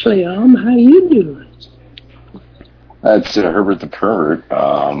 Miss Slim. How you doing? That's Herbert the Pervert.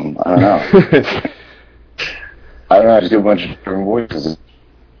 I don't know. I don't know. I just do a bunch of different voices.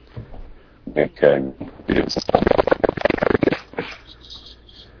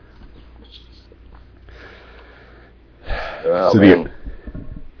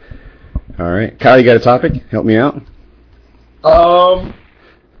 All right. Kyle, you got a topic? Help me out. Trump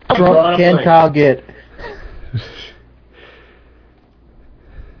can Kyle get?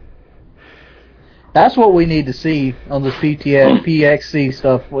 That's what we need to see on this PXC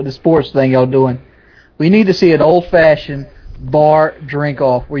stuff with the sports thing y'all doing. We need to see an old-fashioned bar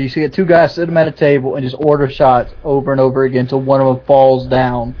drink-off where you see two guys sit them at a table and just order shots over and over again until one of them falls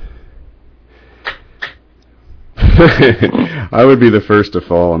down. I would be the first to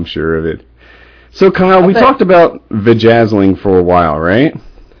fall, I'm sure of it. So, Kyle, we talked about vajazzling for a while, right?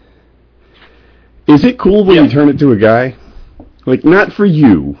 Is it cool when you turn it to a guy? Like, not for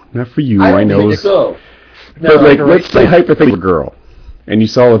you, I know. Think so. But, like, let's say hypothetically a girl, and you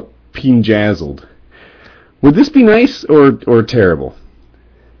saw a peen-jazzled. Would this be nice or terrible?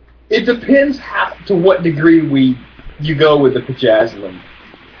 It depends to what degree you go with the vajazzling.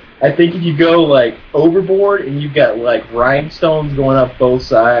 I think if you go, like, overboard and you've got, like, rhinestones going up both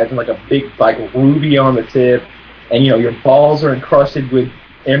sides and, like, a big, like, ruby on the tip, and, you know, your balls are encrusted with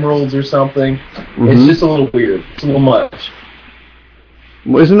emeralds or something, it's just a little weird. It's a little much.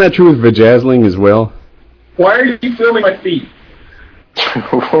 Well, isn't that true with vajazzling as well? Why are you filming my feet?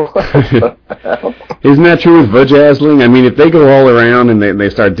 Isn't that true with vajazzling? I mean, if they go all around and they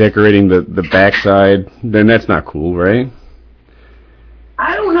start decorating the backside, then that's not cool, right?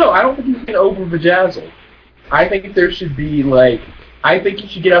 I don't know. I don't think you can over-vajazzle. I think there should be, like, I think you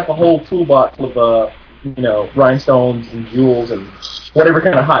should get out the whole toolbox of, you know, rhinestones and jewels and whatever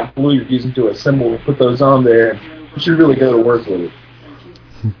kind of hot glue you're using to assemble and put those on there. You should really go to work with it.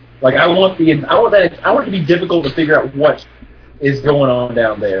 Like, I want it to be difficult to figure out what is going on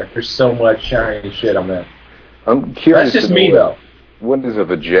down there. There's so much shiny shit on that. I'm curious. That's just me, though. What is a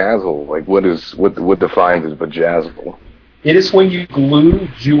vajazzle? Like, what defines as vajazzle? It is when you glue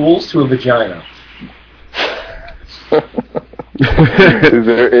jewels to a vagina. Is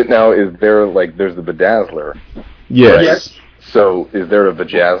there there's the bedazzler? Yes. So, is there a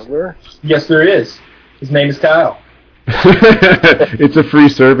vajazzler? Yes, there is. His name is Kyle. It's a free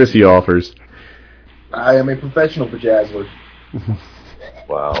service he offers. I am a professional vajazzler.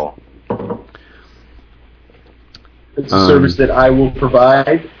 Wow. It's a service that I will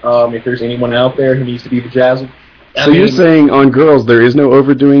provide if there's anyone out there who needs to be vajazzled. So you're saying on girls there is no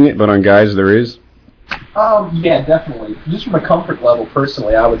overdoing it, but on guys there is? Yeah, definitely. Just from a comfort level,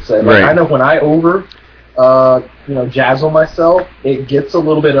 personally, I would say. Like, right. I know when I jazzle myself, it gets a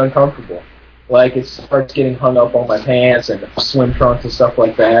little bit uncomfortable. Like, it starts getting hung up on my pants and swim trunks and stuff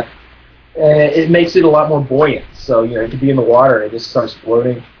like that. And it makes it a lot more buoyant. So, you know, it could be in the water and it just starts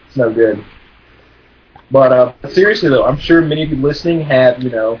floating. It's no good. But seriously, though, I'm sure many of you listening have,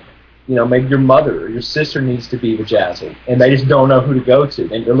 maybe your mother or your sister needs to be vajazzled, and they just don't know who to go to,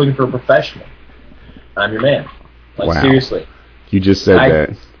 and they're looking for a professional. I'm your man. Like, wow. Seriously. You just said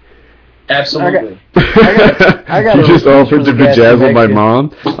that. Absolutely. I got you just offered to vajazzle my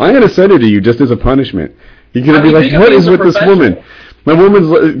mom? I'm going to send her to you just as a punishment. You're going to be like, what is with this woman? My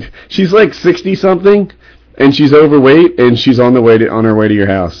woman's, she's like 60-something, and she's overweight, and she's on her way to your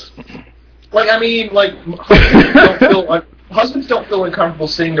house. Husbands don't feel uncomfortable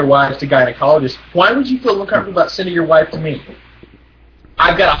sending their wives to gynecologists. Why would you feel uncomfortable about sending your wife to me?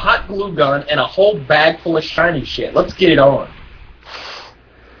 I've got a hot glue gun and a whole bag full of shiny shit. Let's get it on.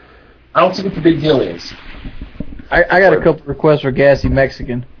 I don't see what the big deal is. I got a couple requests for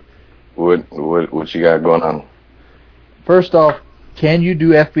GassyMexican. What you got going on? First off, can you do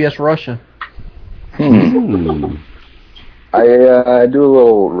FPS Russia? I do a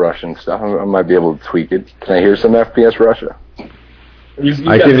little Russian stuff. I might be able to tweak it. Can I hear some FPS Russia?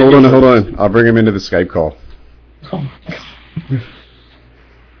 I can. Hold on. I'll bring him into the Skype call.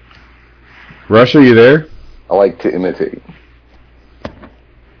 Russia, you there? I like to imitate.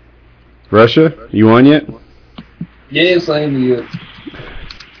 Russia, you on yet? Yes, I'm here.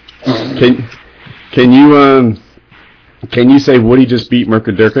 Can you say Woody just beat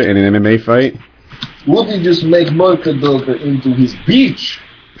MurkaDurkah in an MMA fight? Woody just make MurkaDurkah into his beach.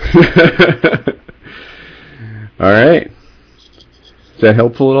 All right. Is that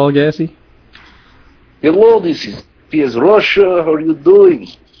helpful at all, Gassy? Hello, this is PS Russia. How are you doing?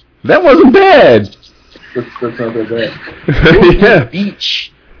 That wasn't bad. That's not that bad. Yeah.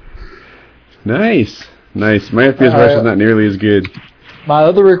 Beach. Nice. My FPS Russia's not nearly as good. My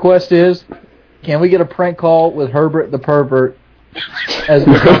other request is, can we get a prank call with Herbert the Pervert as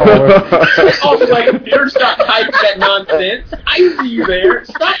the caller? Also, my computer, stop typing that nonsense. I see you there.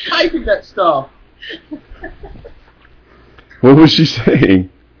 Stop typing that stuff. What was she saying?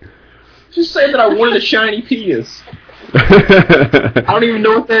 She's saying that I wanted a shiny penis. I don't even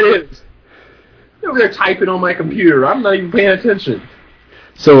know what that is. You're over there typing on my computer. I'm not even paying attention.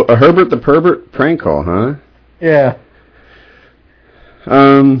 So, a Herbert the Pervert prank call, huh? Yeah.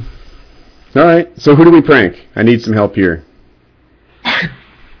 Alright, so who do we prank? I need some help here.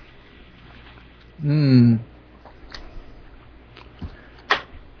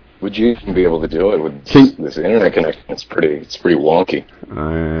 Would you even be able to do it with this internet connection? It's pretty wonky.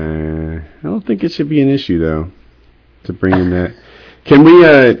 I don't think it should be an issue, though, to bring in that.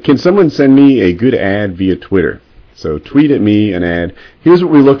 Can someone send me a good ad via Twitter? So tweet at me an ad. Here's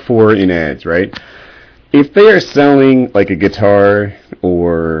what we look for in ads, right? If they are selling like a guitar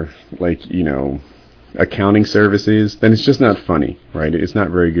or like, accounting services, then it's just not funny, right? It's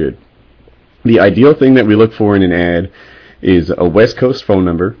not very good. The ideal thing that we look for in an ad is a West Coast phone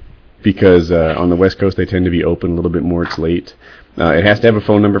number, because on the West Coast they tend to be open a little bit more. It's late. It has to have a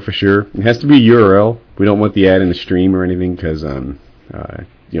phone number for sure. It has to be a URL. We don't want the ad in the stream or anything, because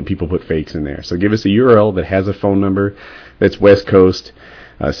people put fakes in there. So give us a URL that has a phone number that's West Coast.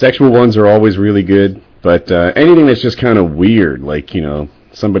 Sexual ones are always really good, but anything that's just kind of weird, like,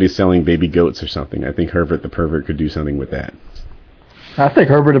 somebody's selling baby goats or something, I think Herbert the Pervert could do something with that. I think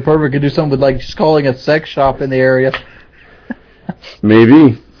Herbert the Pervert could do something with, like, just calling a sex shop in the area.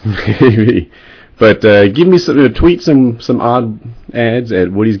 Maybe. But give me tweet some odd ads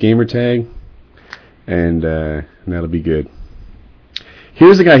at Woody's Gamertag, and that'll be good.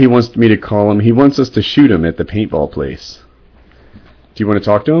 Here's a guy he wants me to call him. He wants us to shoot him at the paintball place. Do you want to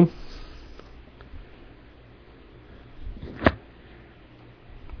talk to him?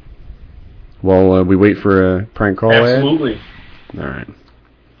 While we wait for a prank call ad? Absolutely. All right.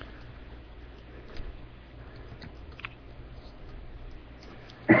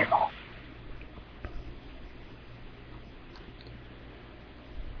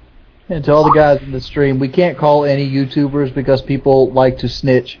 And to all the guys in the stream, we can't call any YouTubers because people like to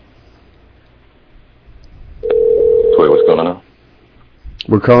snitch. Wait, what's going on?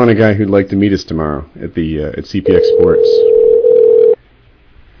 We're calling a guy who'd like to meet us tomorrow at the at CPX Sports.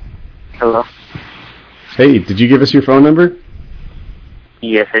 Hello? Hey, did you give us your phone number?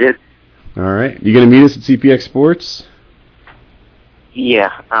 Yes, I did. All right. You going to meet us at CPX Sports?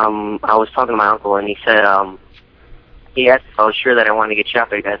 Yeah, I was talking to my uncle, and he said, he asked if I was sure that I wanted to get shot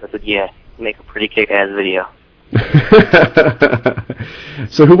by you guys. I said, yeah, make a pretty kick-ass video.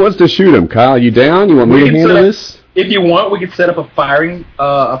 So who wants to shoot him? Kyle, you down? You want me to handle this? If you want, we could set up a firing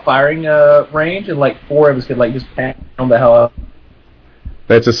range, and like four of us could like just pound the hell out.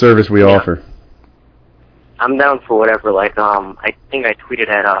 That's a service we offer. I'm down for whatever. Like, I think I tweeted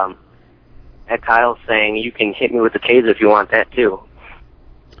at Kyle saying you can hit me with the taser if you want that too.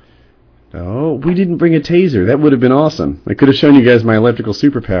 Oh, we didn't bring a taser. That would have been awesome. I could have shown you guys my electrical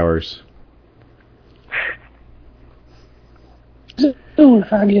superpowers. All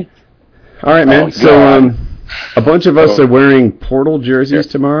right, man. So, a bunch of us are wearing Portal jerseys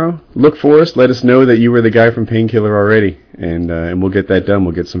tomorrow. Look for us. Let us know that you were the guy from Painkiller Already, and we'll get that done.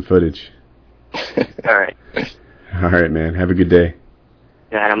 We'll get some footage. All right. All right, man. Have a good day.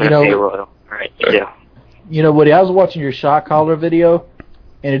 Yeah, I'm going to pay royal. All right, you do. You know, Woody, I was watching your shot collar video,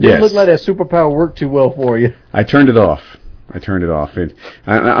 and it didn't look like that superpower worked too well for you. I turned it off.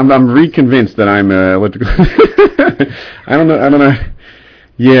 I'm reconvinced that I'm electrical. I don't know.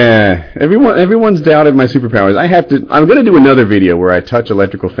 Yeah, everyone's doubted my superpowers. I'm going to do another video where I touch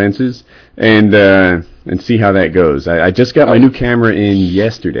electrical fences and see how that goes. I just got my new camera in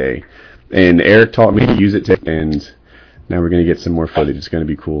yesterday, and Eric taught me to use it, and now we're going to get some more footage. It's going to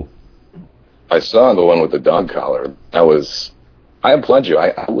be cool. I saw the one with the dog collar. I applaud you.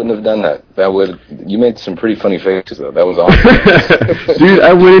 I wouldn't have done that. You made some pretty funny faces though. That was awesome. Dude,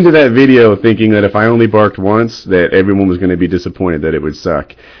 I went into that video thinking that if I only barked once, that everyone was going to be disappointed, that it would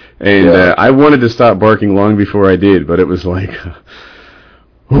suck. And I wanted to stop barking long before I did, but it was like,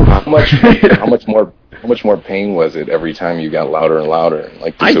 how much more pain was it every time you got louder and louder?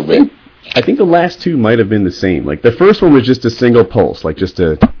 Like I think the last two might have been the same. Like the first one was just a single pulse, like just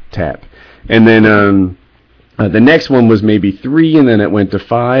a tap, and then the next one was maybe 3, and then it went to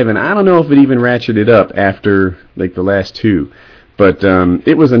 5, and I don't know if it even ratcheted up after like the last 2, but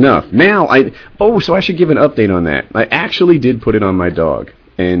it was enough. Now so I should give an update on that. I actually did put it on my dog,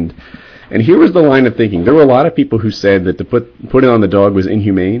 and here was the line of thinking. There were a lot of people who said that to put it on the dog was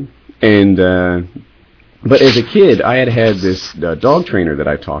inhumane, and but as a kid, I had this dog trainer that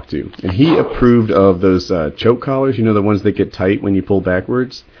I talked to, and he approved of those choke collars, the ones that get tight when you pull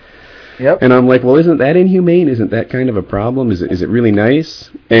backwards. Yep. And I'm like, well, isn't that inhumane? Isn't that kind of a problem? Is it really nice?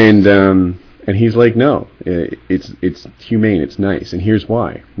 And he's like, no, it's humane. It's nice. And here's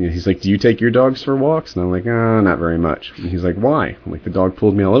why. He's like, do you take your dogs for walks? And I'm like, not very much. And he's like, why? I'm like, the dog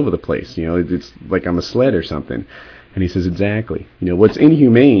pulled me all over the place. It's like I'm a sled or something. And he says, exactly. What's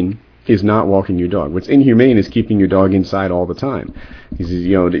inhumane is not walking your dog. What's inhumane is keeping your dog inside all the time. He says,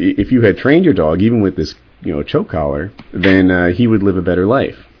 if you had trained your dog, even with this, choke collar, then he would live a better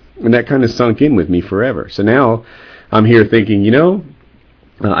life. And that kind of sunk in with me forever. So now I'm here thinking,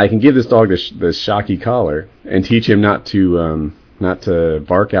 I can give this dog the shocky collar and teach him not to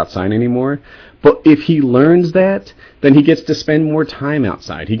bark outside anymore. But if he learns that, then he gets to spend more time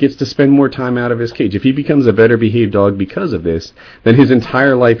outside. He gets to spend more time out of his cage. If he becomes a better behaved dog because of this, then his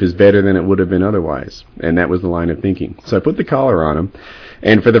entire life is better than it would have been otherwise. And that was the line of thinking. So I put the collar on him,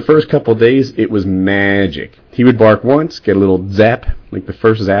 and for the first couple of days, it was magic. He would bark once, get a little zap, like the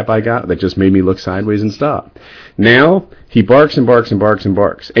first zap I got that just made me look sideways and stop. Now, he barks and barks and barks and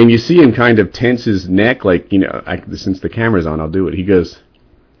barks. And you see him kind of tense his neck, like, since the camera's on, I'll do it. He goes,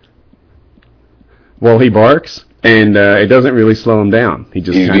 well, he barks, and it doesn't really slow him down. He's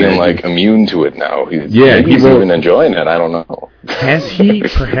being like immune to it now. He's even enjoying it. I don't know. Has he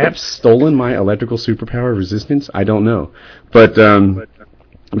perhaps stolen my electrical superpower resistance? I don't know, but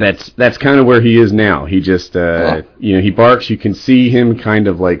that's kind of where he is now. He just he barks. You can see him kind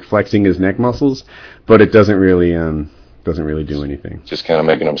of like flexing his neck muscles, but it doesn't really do anything. Just kind of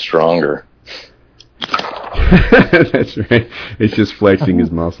making him stronger. That's right. It's just flexing his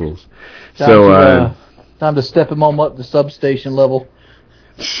muscles. Time to step him on up to substation level.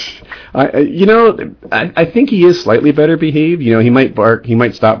 I think he is slightly better behaved. He might bark. He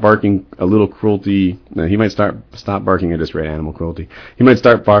might stop barking a little cruelty. No, he might stop barking. I just read animal cruelty. He might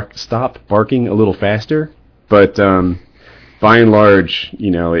stop barking a little faster. But by and large,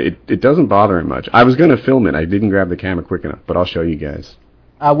 it doesn't bother him much. I was going to film it. I didn't grab the camera quick enough, but I'll show you guys.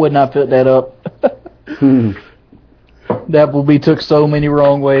 I would not put that up. That will be took so many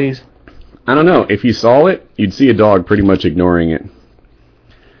wrong ways. I don't know. If you saw it, you'd see a dog pretty much ignoring it.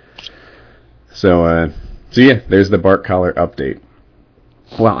 So yeah, there's the bark collar update.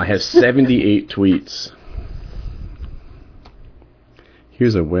 Wow, I have 78 tweets.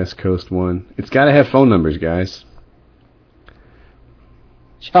 Here's a West Coast one. It's got to have phone numbers, guys.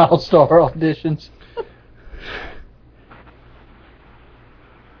 Child star auditions.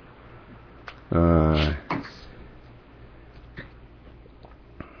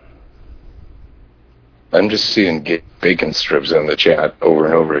 I'm just seeing bacon strips in the chat over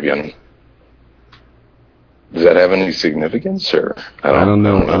and over again. Does that have any significance, or I don't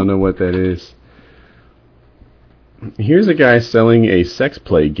know. I don't know what that is. Here's a guy selling a sex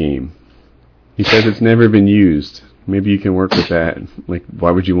play game. He says it's never been used. Maybe you can work with that. Like,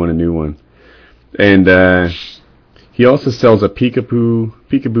 why would you want a new one? And he also sells a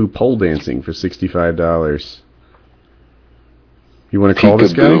peekaboo pole dancing for $65. You want to call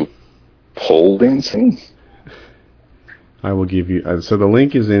this guy? Pole dancing? I will give you... so the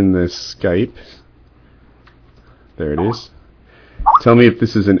link is in the Skype. There it is. Tell me if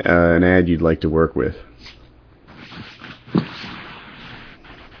this is an ad you'd like to work with.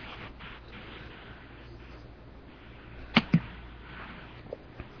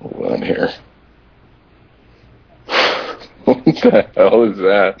 Hold on here. What the hell is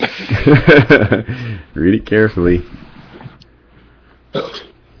that? Read it carefully.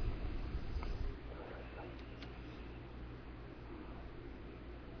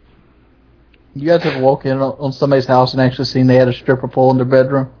 You guys ever walk in on somebody's house and actually seen they had a stripper pole in their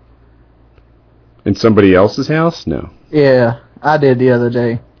bedroom? In somebody else's house? No. Yeah, I did the other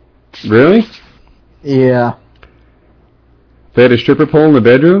day. Really? Yeah. They had a stripper pole in the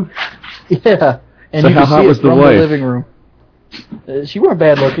bedroom? Yeah, and So you how can hot see was it the from wife? the living room. She weren't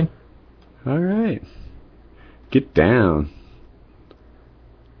bad looking. All right. Get down.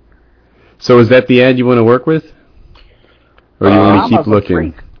 So is that the ad you want to work with? Or do you want to keep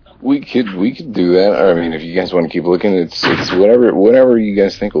looking? We could do that. I mean, if you guys want to keep looking, it's whatever you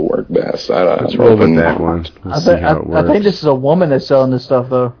guys think will work best. Let's roll with that one. We'll see how it works. I think this is a woman that's selling this stuff,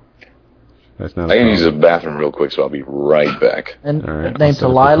 though. That's not. I can use the bathroom real quick, so I'll be right back. And All right, named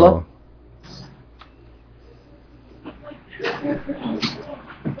Delilah.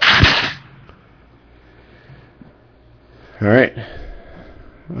 All right.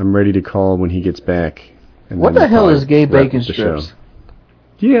 I'm ready to call when he gets back. And What then the hell we'll is gay wrap bacon the show. strips?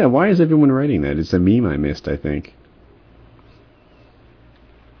 Yeah, why is everyone writing that? It's a meme I missed, I think.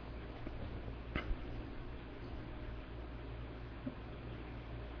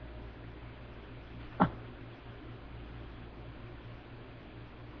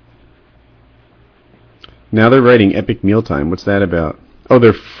 Now they're writing Epic Mealtime. What's that about? Oh,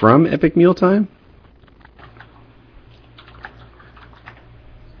 they're from Epic Mealtime?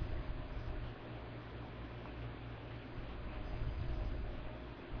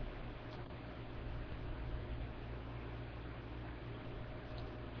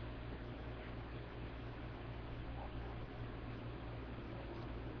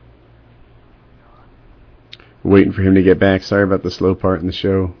 Waiting for him to get back. Sorry about the slow part in the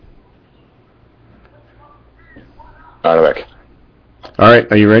show. All right, I'm back. All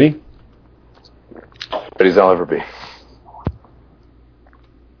right, are you ready? Ready as I'll ever be.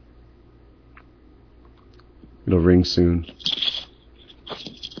 It'll ring soon.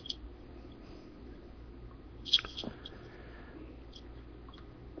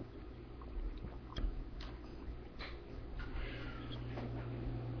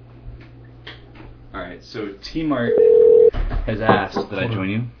 Alright, so TMart has asked that I join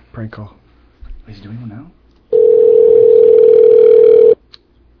you. Prank call. Is he doing one now?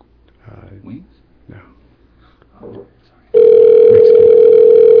 Wings? No. Oh, sorry.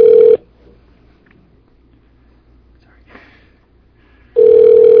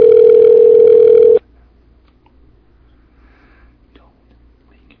 Don't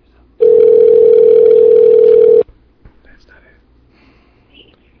make yourself. That's not it.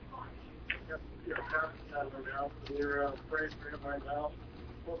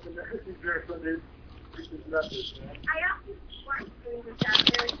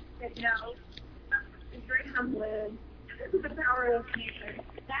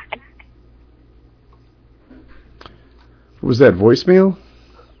 What was that, voicemail?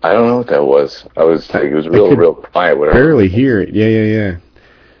 I don't know what that was. It was real quiet. Whatever. Barely hear it. Yeah.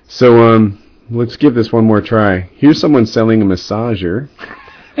 So, let's give this one more try. Here's someone selling a massager.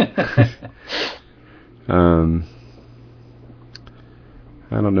 I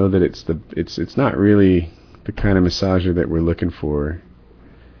don't know that it's not really the kind of massager that we're looking for.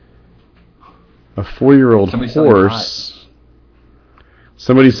 A 4-year-old horse.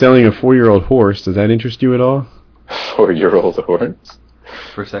 Somebody's selling a 4-year-old horse. Does that interest you at all? 4-year-old horse?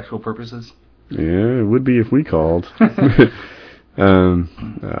 For sexual purposes? Yeah, it would be if we called. Back to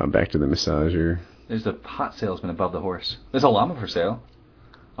the massager. There's a hot salesman above the horse. There's a llama for sale.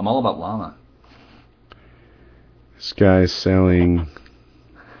 I'm all about llama. This guy's selling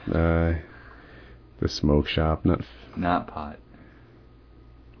the smoke shop, not pot.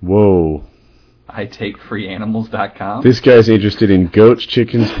 Whoa. ITakeFreeAnimals.com. This guy's interested in goats,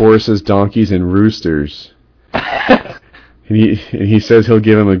 chickens, horses, donkeys, and roosters. and he says he'll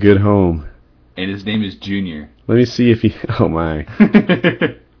give him a good home. And his name is Junior. Let me see if he... Oh, my.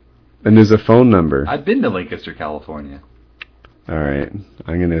 And there's a phone number. I've been to Lancaster, California. All right.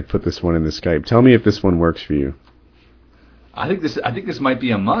 I'm going to put this one in the Skype. Tell me if this one works for you. I think this might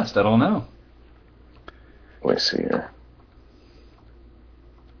be a must. I don't know. Let me see here.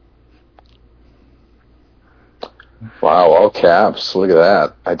 Wow, all caps. Look at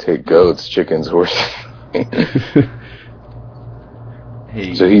that. I take goats, chickens, horses.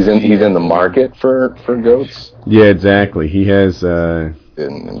 Hey, so he's in the market for goats? Yeah, exactly. He has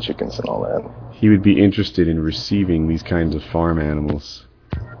and chickens and all that. He would be interested in receiving these kinds of farm animals.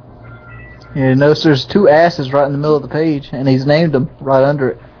 Yeah, notice there's 2 asses right in the middle of the page, and he's named them right under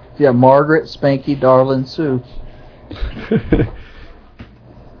it. You got Margaret, Spanky, Darlin, Sue.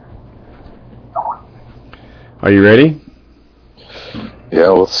 Are you ready? Yeah,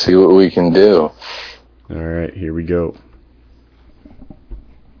 let's see what we can do. All right, here we go.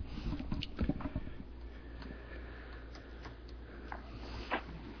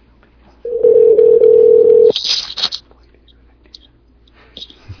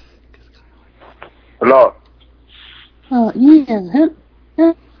 Hello.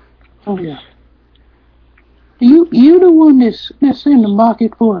 Yeah. Oh yeah. You the one that's in the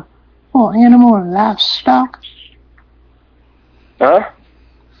market for animal and livestock? Huh?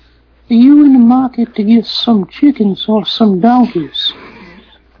 Are you in the market to get some chickens or some donkeys?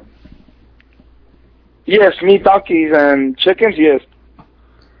 Yes, me donkeys and chickens, yes.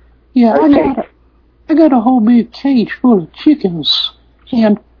 Yeah, I got a whole big cage full of chickens.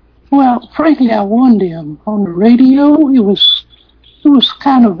 And, well, frankly, I won them on the radio. It was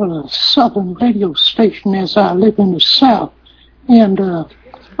kind of a southern radio station as I live in the South. And I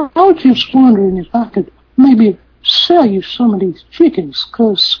was just wondering if I could maybe sell you some of these chickens,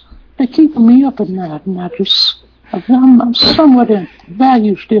 because they're keeping me up at night, and I'm somewhat in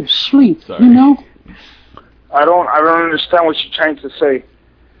values their sleep, you know? I don't understand what you're trying to say.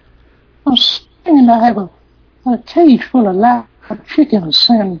 I'm saying I have a cage full of live chickens,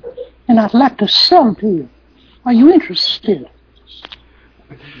 and I'd like to sell them to you. Are you interested?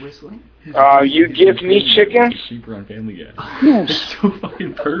 You give me chickens? Super on Family Guy. Yes. It's so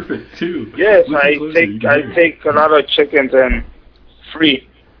fucking perfect too. Yes, I take a lot of chickens and free.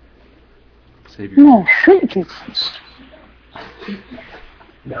 No, free chickens.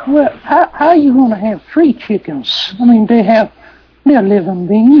 Well, how are you going to have free chickens? I mean, they're living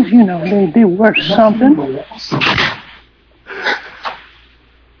beings, you know, they're worth something.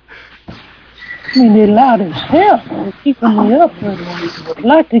 I mean, they're loud as hell. They're keeping me up. I'd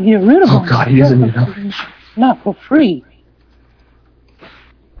like to get rid of them. Oh, God, he isn't enough. Not for free.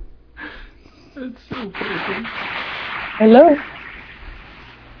 That's so perfect. Hello?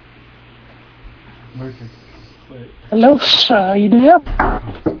 Murka, wait. Hello, sir. Are you there?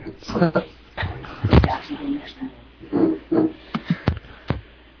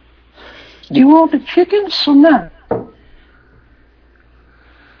 Do you want the chickens or not?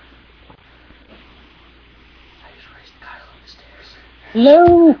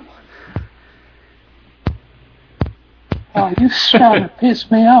 Hello? Oh, you starting to piss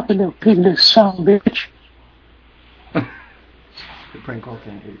me off, you little piglet son of a bitch. The prank call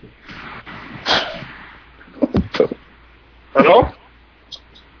can't hear you. Hello?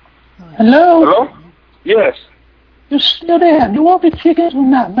 Hello? Hello? Yes. You're still there. Do you want the chickens or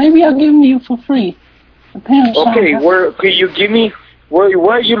not? Maybe I'll give them to you for free. Depends Okay, on where can you give me where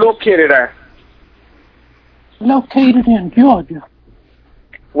are you located at? Located in Georgia.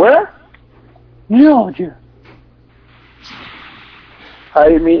 Where? Georgia.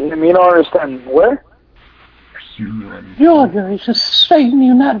 I mean, I don't understand. Where? Georgia is a state in the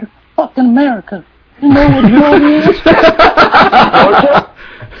United fucking America. You know what Georgia is? Georgia?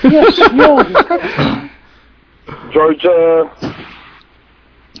 Yes, Georgia. Georgia.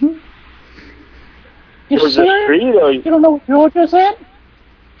 You Georgia serious? Street? Or You don't know what Georgia's at?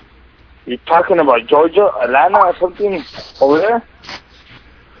 you talking about Georgia, Atlanta, or something over there?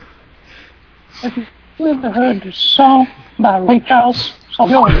 Have you ever heard the song by Ray Charles?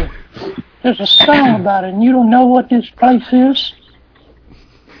 Georgia. There's a song about it, and you don't know what this place is?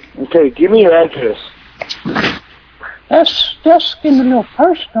 Okay, give me your address. That's getting a little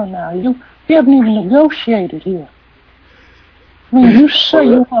personal now. You haven't even negotiated here. I mean, you say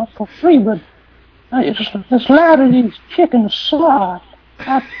you want it for free, but it's loud as these chickens slide.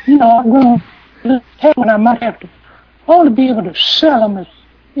 I'm going to tell when I might have to only be able to sell them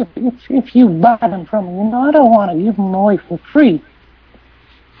if you buy them from me. You know, I don't want to give them away for free.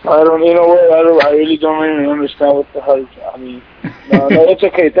 I really don't even understand what the hell. I mean, no, it's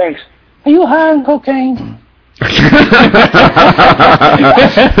okay. Thanks. Are you high on cocaine?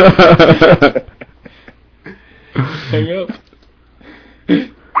 Hang up.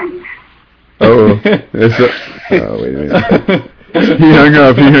 Oh, wait a minute. He hung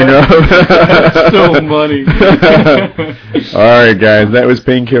up. So money. Alright, guys, that was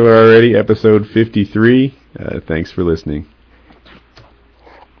Painkiller Already, episode 53. Thanks for listening.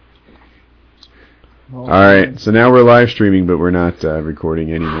 Alright, so now we're live streaming, but we're not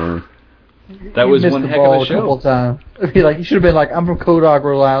recording anymore. That was one heck of a show. Couple times. You should have been like, I'm from Kodok,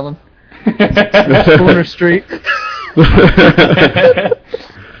 Rhode Island. Corner Street.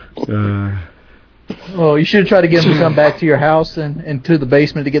 Oh, you should have tried to get him to come back to your house and to the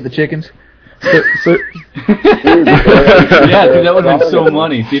basement to get the chickens. Yeah, dude, that would have been so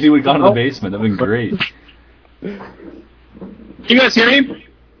money. See if he would have gone to the basement. That would have been great. You guys hear me?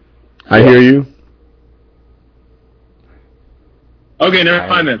 I hear you. Okay, never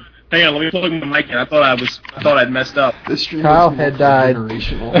mind then. Hang on, let me plug my mic in. I thought I'd messed up. Kyle had died.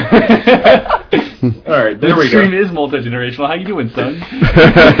 Alright, there we go. The stream is multi-generational. How you doing, son?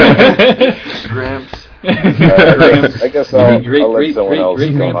 Gramps. I guess I'll let someone else great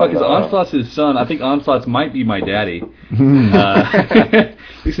come grandpa, on. because Onslaught's his son. I think Onslaught's might be my daddy.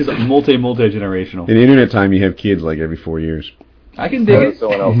 This is multi-generational. In internet time, you have kids like every 4 years. I can dig it.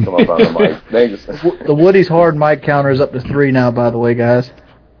 Someone else come up on the mic. Thanks. The Woody's hard mic counter is up to 3 now, by the way, guys.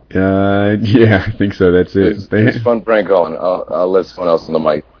 Yeah, I think so. That's it. It's fun prank calling. I'll let someone else on the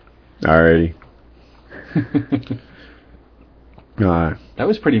mic. Alrighty. That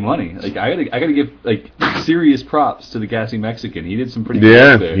was pretty money. Like I gotta give like serious props to the GassyMexican. He did some pretty good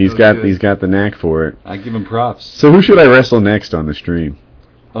Yeah, work there. he's got the knack for it. I give him props. So who should I wrestle next on the stream?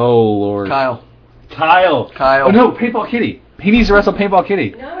 Oh Lord, Kyle. Oh no, Paintball Kitty. He needs to wrestle Paintball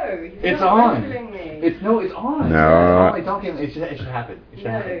Kitty. No, it's on. It's on. No. It should happen. It should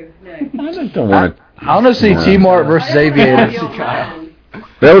happen. No. I don't want to. I want to see T-Mart versus Aviator.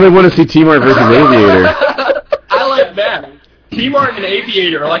 No, they want to see T-Mart versus Aviator. I like that. T-Mart and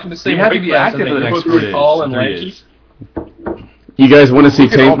Aviator are like in the same have to weight be class. active for the They're next both 3 really tall and 3 lanky. days. You guys want to see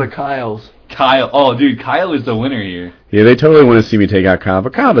Look at all T? the Kyles. Kyle. Oh, dude, Kyle is the winner here. Yeah, they totally want to see me take out Kyle,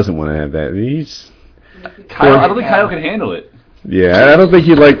 but Kyle doesn't want to have that. Kyle, I don't think Kyle can handle it. Yeah, I don't think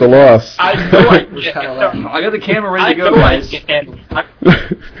he'd like the loss. I know I can. I got the camera ready to go, I know I guys. can handle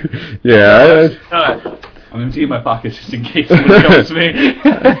it. Yeah. I'm emptying my pockets just in case someone comes me.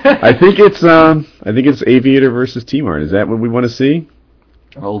 I think it's Aviator versus T-Mart. Is that what we want to see?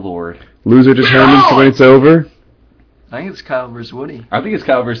 Oh Lord. Loser determines when it's over. I think it's Kyle versus Woody. I think it's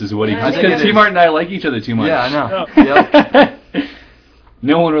Kyle versus Woody. Yeah, That's because T-Mart and I like each other too much. Yeah, I know. Yep.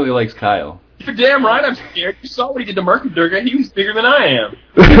 No one really likes Kyle. You're damn right I'm scared. You saw what he did to MurkaDurkah. He was bigger than I am.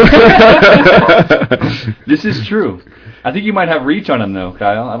 This is true. I think you might have reach on him though,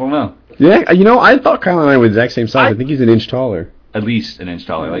 Kyle. I don't know. Yeah, I thought Kyle and I were the exact same size. I think he's an inch taller. At least an inch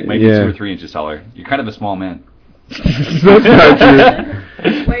taller, like maybe 2 or 3 inches taller. You're kind of a small man. That's not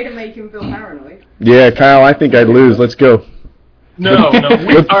true. Way to make him feel paranoid. Yeah, Kyle, I think I'd lose. Let's go. No. All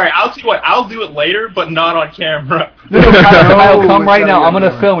right, I'll tell you what. I'll do it later, but not on camera. No, Kyle, come right now. I'm going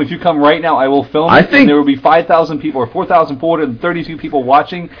to film. If you come right now, I will film I it, think and there will be 5,000 people or 4,432 people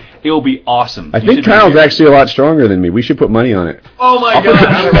watching. It will be awesome. I think Kyle's actually a lot stronger than me. We should put money on it. Oh my God!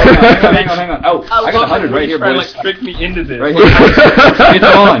 Hang on. Oh, I got 100 right here, trying boys. to trick me into this. Right here. It's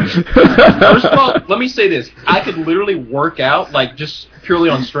on. First of all, let me say this: I could literally work out like just purely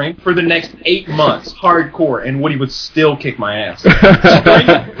on strength for the next 8 months, hardcore, and Woody would still kick my ass.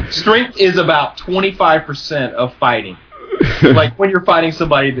 Strength is about 25% of fighting. Like when you're fighting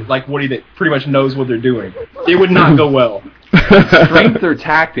somebody that, like Woody, that pretty much knows what they're doing, it would not go well. Strength or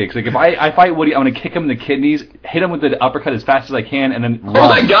tactics. Like if I fight Woody, I'm gonna kick him in the kidneys, hit him with the uppercut as fast as I can, and then run. Oh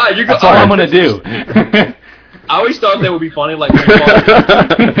my God, that's all I'm gonna do. I always thought that would be funny, like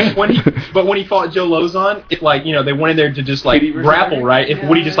when he fought Joe Lozon, if like they went in there to just like grapple, right? If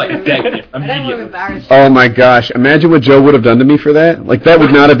Woody just like decked him immediately. Oh my gosh! Imagine what Joe would have done to me for that. Like that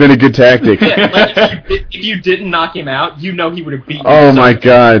would not have been a good tactic. Yeah, like if you didn't knock him out, he would have beaten. Oh my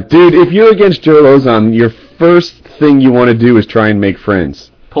God, dude! If you're against Joe Lozon, your first thing you want to do is try and make friends.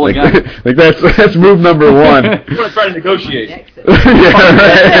 Pull a gun. Like that's move number 1. You want to try to negotiate. Yeah,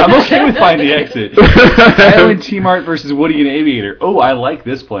 right. I'm okay with finding the exit. Kyle and T-Mart versus Woody and Aviator. Oh, I like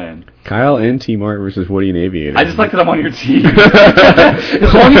this plan. Kyle and T-Mart versus Woody and Aviator. I just like that I'm on your team.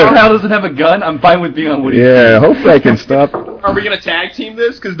 As long as Kyle doesn't have a gun, I'm fine with being on Woody's team. Yeah, hopefully I can stop. Are we going to tag team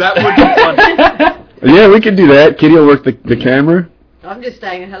this? Because that would be fun. Yeah, we can do that. Kitty will work the camera. I'm just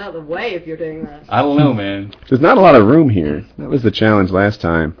staying the hell out of the way if you're doing that. I don't know, man. There's not a lot of room here. That was the challenge last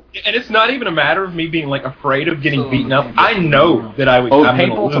time. And it's not even a matter of me being like afraid of getting beaten up. I know that I would. Oh,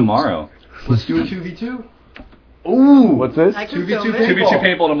 paintball tomorrow. Let's do a 2v2. Ooh, what's this? 2v2 2v2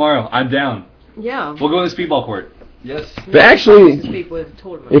 paintball tomorrow. I'm down. Yeah. We'll go to the speedball court. Yes. But actually,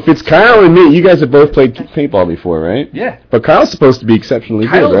 if it's Kyle and me, you guys have both played paintball before, right? Yeah. But Kyle's supposed to be exceptionally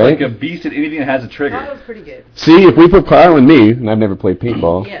Kyle's good, right? like a beast at anything that has a trigger. Kyle's pretty good. See, if we put Kyle and me, and I've never played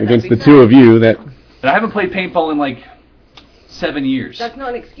paintball, Yeah, against the that'd be two of you, that... And I haven't played paintball in like 7 years. That's not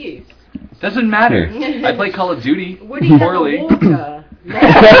an excuse. Doesn't matter. I play Call of Duty Woody poorly. Water.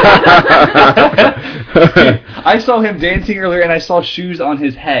 I saw him dancing earlier, and I saw shoes on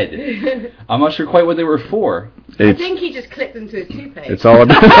his head. I'm not sure quite what they were for. I think he just clipped them to his toupee. It's all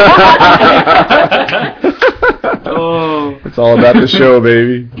about... Oh. It's all about the show,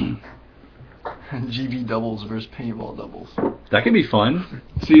 baby. GB doubles versus paintball doubles. That could be fun.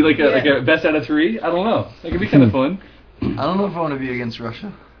 See, like a best out of 3? I don't know. That could be kind of fun. I don't know if I want to be against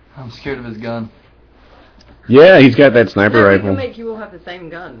Russia. I'm scared of his gun. Yeah, he's got that sniper We rifle. can make you all have the same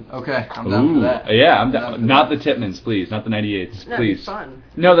gun. Okay, I'm down for that. Yeah, I'm down. Not the Tipmans, please. Not the 98s, That'd please. be fun.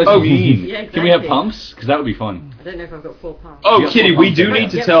 No, that's mean. Yeah, Can we have exactly. pumps? Because that would be fun. I don't know if I've got 4 pumps. Oh, Kitty, we do need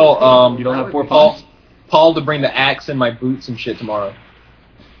to tell. You don't have 4 pumps? Paul to bring the axe in my boots and shit tomorrow.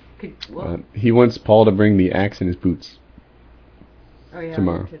 He wants Paul to bring the axe in his boots. Oh yeah,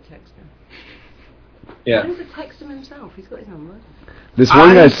 tomorrow. I need to text him. Yeah. Why doesn't he text him himself? He's got his number. This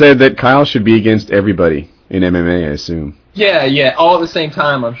one guy said that Kyle should be against everybody in MMA, I assume. Yeah, all at the same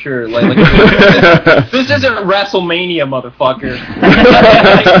time, I'm sure. Like this isn't WrestleMania, motherfucker.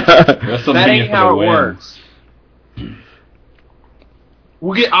 That ain't how it works.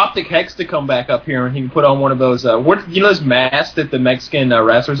 We'll get Optic Hex to come back up here, and he can put on one of those. Those masks that the Mexican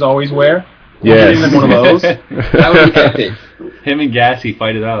wrestlers always wear? Yes. We'll get him in one of those. That would be epic. Him and Gassy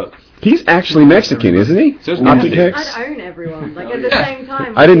fight it out. He's actually Mexican, isn't he? So Optic Hex? I'd own everyone. Like at the same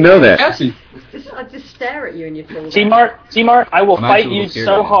time. I didn't know that. I'd just stare at you and you'd fall. TmarTn, I will fight you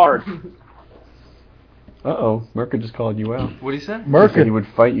so hard. Uh-oh, Murka just called you out. What did he say? He said he would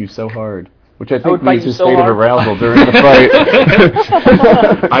fight you so hard. Which I would think fight means you his so state of hard. arousal during the fight.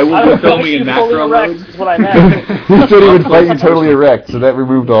 I will be filming in macro erect, mode. is what I meant. He said he would fight you totally erect, so that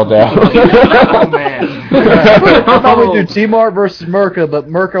removed all doubt. Oh, man. How about we do T-Mart versus Murka, but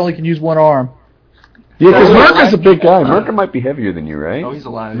Murka only can use one arm. Yeah, because Murka's a big guy. Murka might be heavier than you, right? Oh, he's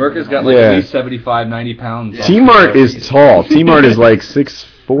alive. Murka's got like at least 75, 90 pounds. T-Mart is tall. T-Mart is like 6'4",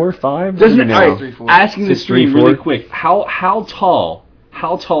 5"? Doesn't it? Asking the stream really quick. How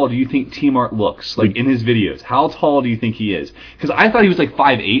tall do you think T-Mart looks like in his videos? How tall do you think he is? Because I thought he was like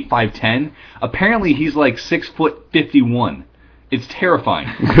 5'8", 5'10". Apparently he's like 6'51". It's terrifying.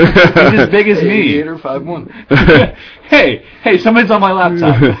 He's as big as me. 8 or 5'1". Hey, somebody's on my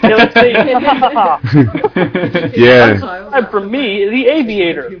laptop. Hey, let's see. Yeah. And for me, the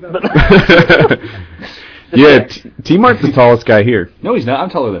aviator. Yeah, T-Mart's the tallest guy here. No, he's not. I'm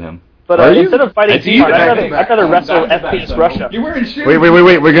taller than him. But instead of fighting T-Mart, I'd rather wrestle FPS Russia. You're wearing shoes. Wait.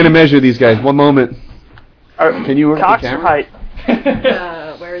 We're going to measure these guys. One moment. Can you work the Cox or camera? height?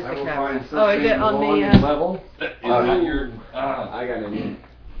 Where is the camera? Oh, is it on the level? I got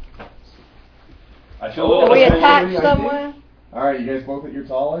it. Are we attached somewhere? Alright, you guys both at your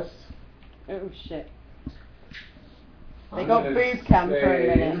tallest? Oh shit. They got boob cam for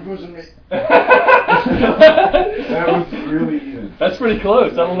a minute. That was really even. That's pretty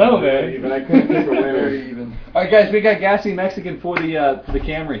close. I don't know, man. But I couldn't pick a winner. Very even. All right, guys, we got GassyMexican for the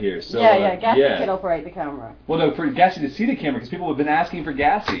camera here. So Gassy can operate the camera. Well, no, for Gassy to see the camera because people have been asking for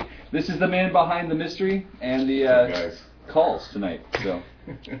Gassy. This is the man behind the mystery and the calls tonight. So.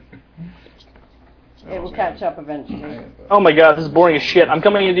 It will catch up eventually. Oh my god, this is boring as shit. I'm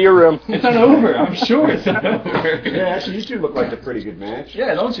coming into your room. It's not over. I'm sure it's not over. Yeah, actually, you two look like a pretty good match.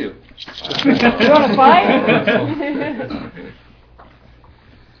 Yeah, don't you? You want to fight?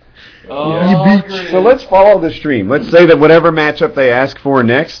 So let's follow the stream. Let's say that whatever matchup they ask for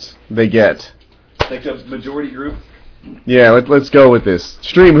next, they get. Like the majority group? Yeah, let's go with this.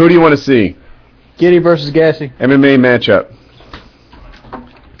 Stream, who do you want to see? Giddy versus Gassy. MMA matchup.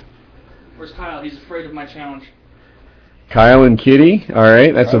 Where's Kyle? He's afraid of my challenge. Kyle and Kitty. All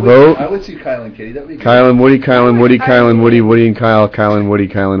right, that's a vote. I would see Kyle and Kitty. That would be good. Kyle and Woody, Kyle and Woody, Kyle and Woody, Woody and Kyle, Kyle and Woody,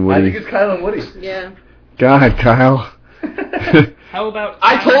 Kyle and I Woody. think it's Kyle and Woody. Yeah. God, Kyle. How about...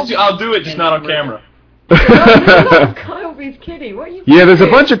 I told you I'll do it, just not on camera. Kyle beats Kitty. What are you? Yeah, there's a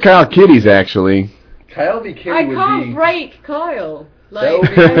bunch of Kyle Kitties actually. Kyle v. Kitty I would can't be... break Kyle. That Like,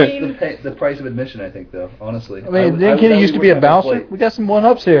 would be I mean... the price of admission, I think, though, honestly. I mean, didn't Kitty used to be a bouncer? We got some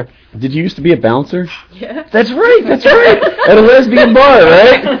one-ups here. Did you used to be a bouncer? Yeah. That's right. At a lesbian bar,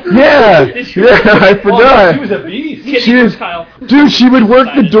 right? Yeah. I forgot. She was a beast. She was, dude, she would work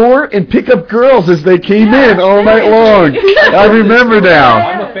the door and pick up girls as they came in all night long. I remember now.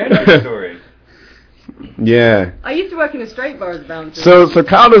 I'm a fan of the story. Yeah. I used to work in a straight bar as a bouncer. So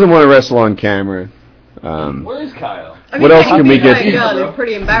Kyle doesn't want to wrestle on camera. Where is Kyle? I mean, what else can we get? It's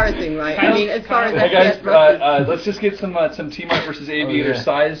pretty embarrassing, right? I mean, as far as Hey guys, FPS let's just get some T-Mart versus Aviator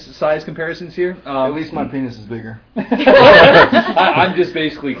size comparisons here. At least my penis is bigger. I'm just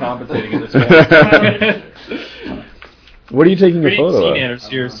basically compensating at this point. What are you taking a photo of? Cnanners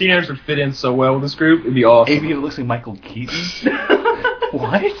here. Cnanners would fit in so well with this group. It'd be awesome. Aviator looks like Michael Keaton.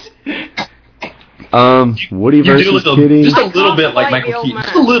 What? Woody versus Kitty. Just a little bit like Michael Keaton.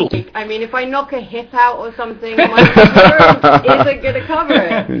 Just a little. I mean, if I knock a hip out or something, my insurance isn't going to cover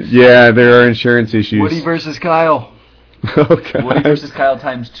it. Yeah, there are insurance issues. Woody versus Kyle. Okay. Woody versus Kyle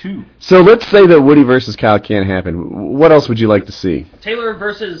 ×2. So let's say that Woody versus Kyle can't happen. What else would you like to see? Taylor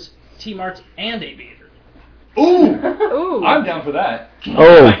versus T-Mart and Aviator. Ooh! I'm down for that.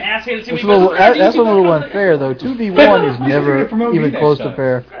 Oh. My ass handed to me. That's a little unfair, though. 2v1 is never even close to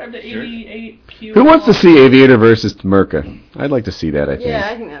fair. Grab the 88 Who wants to see Aviator versus MurkaDurkah? I'd like to see that, I think. Yeah,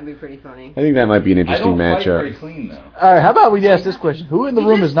 I think that'd be pretty funny. I think that might be an interesting I don't matchup. fight very clean, though. All right, how about we ask this question? Who in the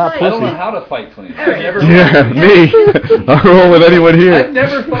room is not I don't know pussy? how to fight clean. Yeah, me. I'll roll with anyone here. I've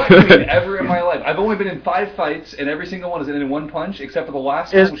never fought clean ever in my life. I've only been in 5 fights, and every single one is in one punch, except for the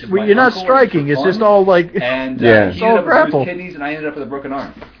last one, which is my You're not uncle, striking. It's fun. just all like And Yeah. he It's ended all up with grapple. bruised kidneys, and I ended up with a broken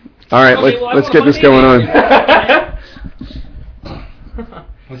arm. All right, let's get this going on.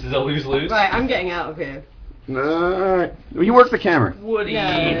 This is a lose-lose. Right, I'm getting out of here. All right. Well, you work the camera. Woody,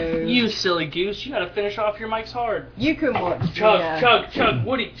 No. you silly goose. You gotta finish off your mics hard. You can watch. Chug, chug,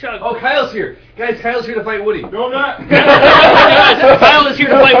 Woody, chug. Oh, Kyle's here. Guys, Kyle's here to fight Woody. No, I'm not. Kyle is here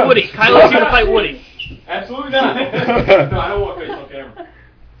to fight Woody. Kyle is here to fight Woody. Absolutely not. No, I don't want face on camera.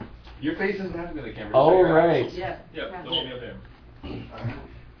 Your face doesn't have to be on the camera. All right. Yeah. Yep, don't get me up there.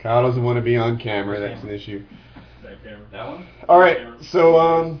 Kyle doesn't want to be on camera. That's an issue. That camera. That one? All right.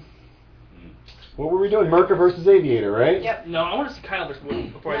 So, what were we doing? MurkaDurkah versus Aviator, right? Yep. No, I want to see Kyle versus Woody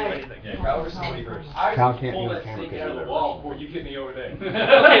before I do anything. Yeah, Kyle versus Woody first. Kyle can't Pull be on that camera. snake out of the wall before you get me over there. Okay,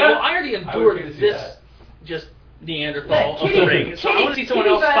 well, I already I would endured get to see this that. just Neanderthal of the ring, so I want to see someone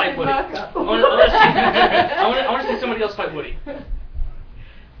else fight Woody. I want to see somebody else fight Woody. I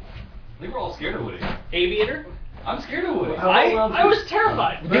think we're all scared of Woody. Aviator? I'm scared of Woody. I was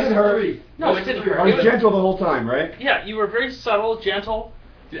terrified. Did it hurt? No, it didn't hurt. I was gentle the whole time, right? Yeah, you were very subtle, gentle.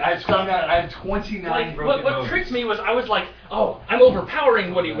 I have 29 Like, broken what bones. tricked me was I was like, oh, I'm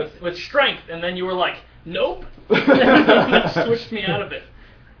overpowering Woody with strength, and then you were like, nope. That switched me out of it.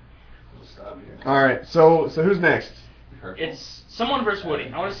 All right. So who's next? It's someone versus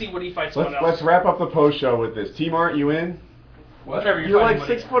Woody. I want to see Woody fight someone else. Let's wrap up the post show with this. TmarTn, you in? Whatever you're You're fighting like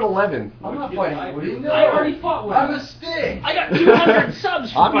Woody. 6'11". I'm not fighting Woody. No. I already fought Woody. I'm a stick. I got 200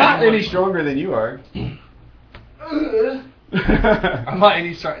 subs for I'm not fighting any Woody. stronger than you are. I'm not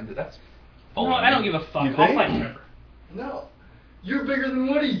any starting. That's. Oh, no, I don't give a fuck. You I'll think? fight Trevor. No. You're bigger than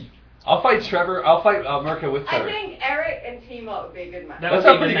Woody. I'll fight Trevor. I'll fight MurkaDurkah with I Trevor. think Eric and T-Mark would be a good match. That That's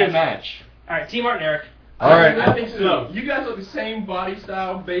would a be pretty good match. All right, TmarTn, Eric. All right. I think so. You guys are the same body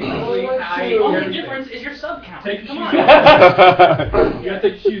style, basically. The height, only everything. difference is your sub count. Take your Come shoes on. off. You gotta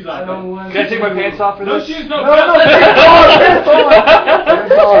take your shoes off. Can I take my pants off for No this? shoes, no No,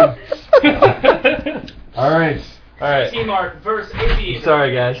 All right. TmarTn versus Aviator.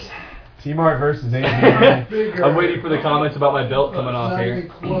 Sorry, guys. TmarTn versus Aviator. I'm waiting for the comments about my belt coming off here.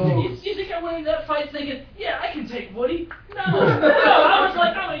 You think I went into that fight thinking, yeah, I can take Woody? No, I was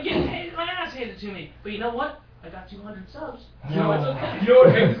like, I'm gonna get my ass handed to me. But you know what? I got 200 subs. So it's okay. You know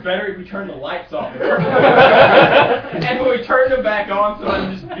what makes it better if we turn the lights off? And when we turn them back on, so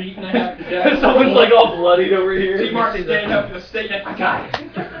I'm just beating the half to death. Someone's like all bloodied over here. TmarTn standing up in the state that I got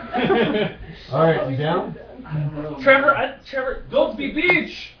it. All right, you down? Trevor, Don't be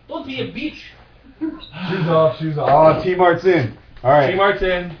beach. don't be a beach. Shoes off. Oh, TmarTn's in. All right. TmarTn's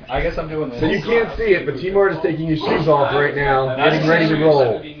in. I guess I'm doing this. So you can't see it, but TmarTn is taking his shoes off right now, getting ready to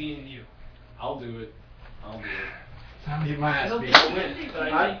roll. Be me and you. I'll do it. Time to get my I ass don't beat. think I'll win, but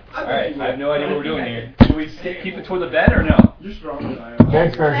I Alright, I have no idea what we're doing here. Should we keep it toward the bed or no? You're stronger than I am.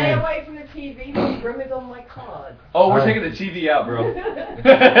 Thanks, Stay Bergen. away from the TV. The room is on my card. Oh, we're Alright. taking the TV out, bro.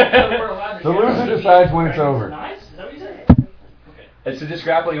 The loser decides when it's over. Nice? Is that what you said? It's just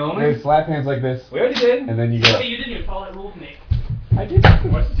grappling only? They slap hands like this, We already did. and then you go. Okay, you didn't even follow that rule with me. I did.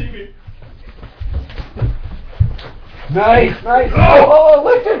 Watch the TV. Nice. Oh,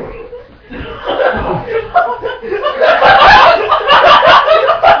 lift it.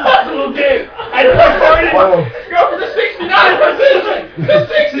 Okay, I recorded. Whoa. Go for the 69 position. The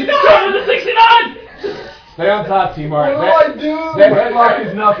 69. Go for the 69! Stay on top, TmarTn. What do I do? That headlock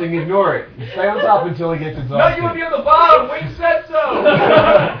is nothing. Ignore it. Stay on top until he gets No, exhausted. you would be on the bottom. Wayne said so.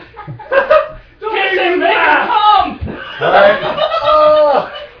 Don't Can't even say make him come! All right.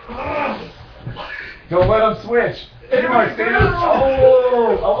 Don't let him switch. TmarTn, stand up.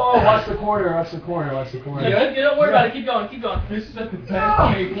 Oh, watch the corner. You don't worry about it. Keep going. This is the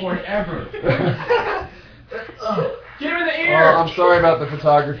best gay porn ever. Get him in the Oh, ear. I'm sorry about the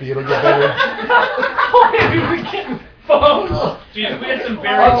photography. It'll get better. Phones. Jeez, we had some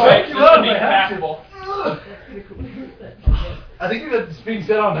very Wake you up, to be I have to. compatible. I think you got this being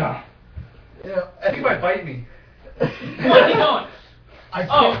set on now. Yeah, I think he might bite me. Where's he going? I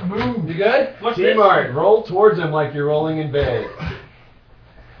can't move. You good? What's this? TmarTn, roll towards him like you're rolling in bed.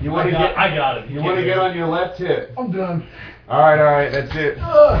 You want to get? I got it. You want to get on your left hip. I'm done. All right, that's it.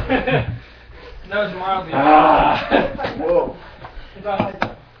 That was mildly. Whoa.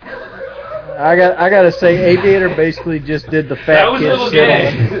 I gotta say, Aviator basically just did the fat That was a kid little sit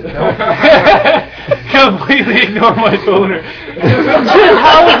gay. on. Completely ignore my boner.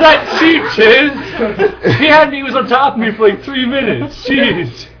 How was that cheap, Chiz? He was on top of me for like 3 minutes.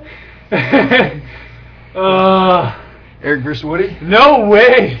 Jeez. Eric versus Woody? No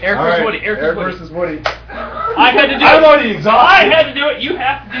way. Eric versus Woody. Eric versus Woody. I had to do it. I'm already exhausted. I had to do it. You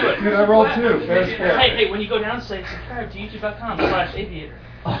have to do it. Dude, I rolled 2. Fair is fair. Hey, when you go down, say subscribe to youtube.com/aviator.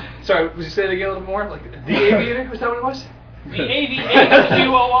 Sorry, would you say that again a little more? Like the Aviator? Was that what it was? The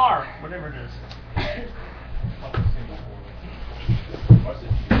AVAQOR. Whatever it is.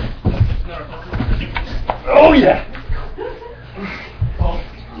 Oh yeah.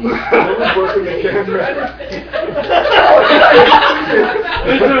 Working the camera.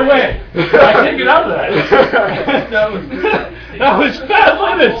 There's no way. I can't get out of that. That was fast. Look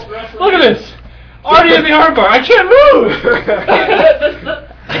at this. Look at this. Already in the armbar. I can't move.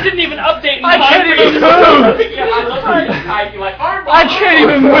 It didn't even update. I can't even move. I can't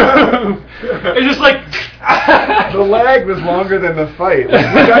even move. It's just like the lag was longer than the fight. Like,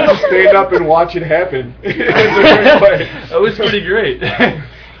 we got to stand up and watch it happen. That was pretty great.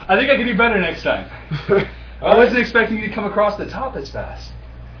 I think I can do better next time. I wasn't expecting you to come across the top as fast.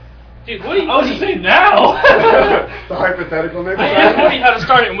 Dude, Woody. I was just saying now. The hypothetical next I time. asked Woody how to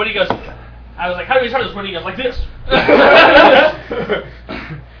start it, and Woody goes. I was like, how do we start this? Woody goes like this.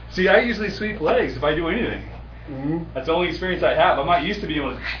 See, I usually sweep legs if I do anything. That's the only experience I have. I'm not used to being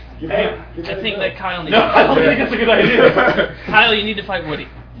able to. Damn. I think that Kyle needs. No, I don't think it's a good idea. Kyle, you need to fight Woody.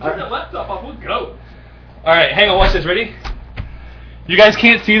 Turn the laptop off. We'll go. All right, hang on. Watch this. Ready? You guys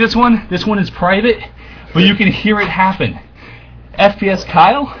can't see this one. This one is private, but you can hear it happen. FPS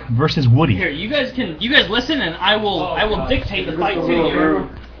Kyle versus Woody. Here, you guys listen, and I will dictate the fight to you.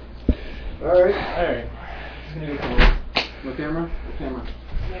 All right. No camera? Camera.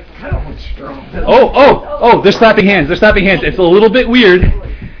 Oh, they're slapping hands. It's a little bit weird.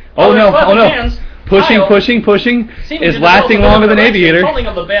 Oh no. Hands. Pushing. Is lasting longer than Aviator. Falling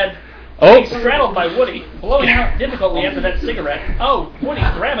on the bed. Oh. He's straddled by Woody. Blowing out difficultly after that cigarette. Oh, Woody's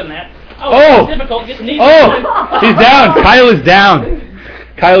grabbing that. Oh. Difficult. Gets knees. He's down. Kyle is down.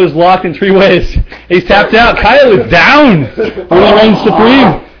 Kyle is locked in 3 ways. He's tapped out. Kyle is down. Woody reigns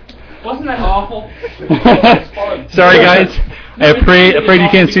supreme. Wasn't that awful? Sorry, guys. Afraid you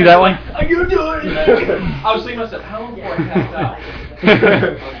can't see that one. Are you doing it? I was thinking to myself, how long before I tapped out?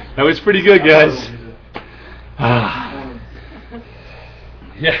 That was pretty good, guys.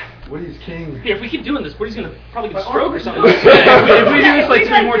 Yeah. Woody's king. Here, if we keep doing this, Woody's gonna probably get a stroke or something. If we do this like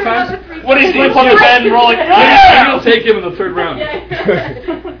 3 more times, Woody's sleeps on the bed and rolling. You'll take him in the 3rd round.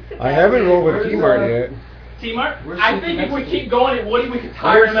 I haven't rolled with T-Mart yet. T-Mart? I think if we keep going at Woody, we can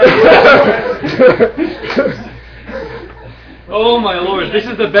tire him out. Oh my lord, this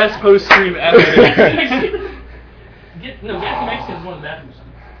is the best post stream ever. GassyMexican is one of the bathrooms.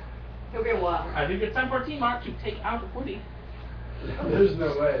 He'll be a while. I think it's time for T-Mart to take out Woody. There's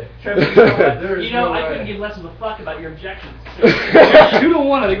no way. Trevor, you know, I couldn't give less of a fuck about your objections. 2 to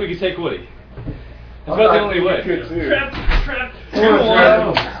 1, I think we can take Woody. That's about the only way. Trev, 2 to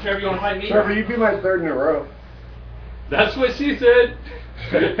 1. Trevor, you want to fight me? Trevor, you'd be my 3rd in a row. That's what she said.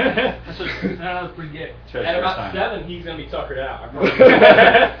 That was pretty gay. At about 7, he's going to be tuckered out.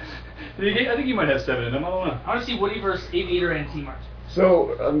 I think you might have 7 in them. I don't know. I want to see Woody versus Aviator and T-Mart.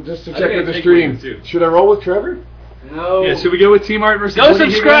 So, just to I check think with the I'd take stream, Woody, too. should I roll with Trevor? No. Yeah, should we go with T-Mart versus Go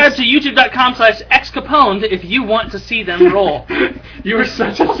Woody subscribe here, to youtube.com/xcapone if you want to see them roll. You are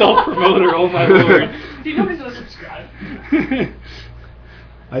such a self-promoter, oh my lord. Dude, nobody's going to subscribe.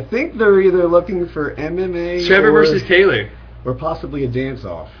 I think they're either looking for MMA Trevor versus Taylor. or possibly a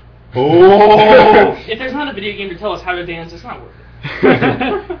dance-off. Oh! If there's not a video game to tell us how to dance, it's not worth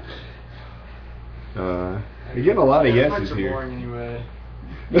it. You're getting a lot of yeses Fights are here. boring anyway.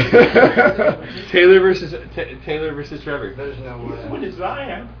 Taylor versus Trevor. There's no way. What is I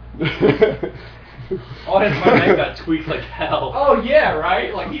am? Oh, my neck got tweaked like hell. Oh, yeah,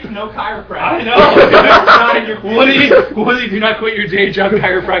 right? Like, he's no chiropractor. I know. Woody, do not quit your day job.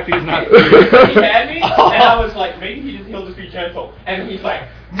 Chiropractic is not free. He had me, and I was like, maybe he'll just be gentle. And he's like,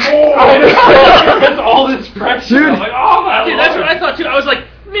 That's all this pressure. Dude. I'm like, oh my dude, lord. that's what I thought, too. I was like,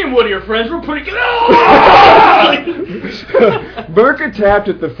 me and Woody are friends. We're pretty good. Murka tapped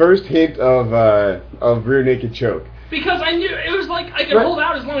at the first hint of rear naked choke. Because I knew, it was like, I could hold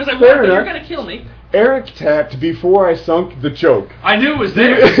out as long as I want, Fair but you're enough. going to kill me. Eric tapped before I sunk the choke. I knew it was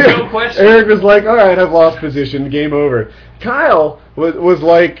there. There's no question. Eric was like, all right, I've lost position. Game over. Kyle was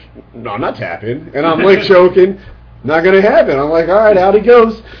like, no, I'm not tapping. And I'm like choking. Not going to happen. I'm like, all right, out he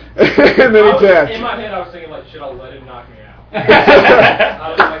goes. And then he tapped. In my head, I was thinking, like, should I let him knock me out? I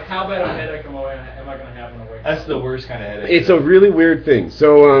was like, how bad of a headache am I going to have when I wake up? That's the worst kind of headache. It's a really weird thing.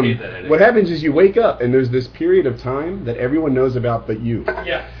 So I hate that headache. what happens is you wake up and there's this period of time that everyone knows about but you.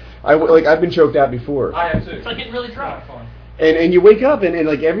 Yeah. I've been choked out before. I have too. It's like getting really drunk. And you wake up and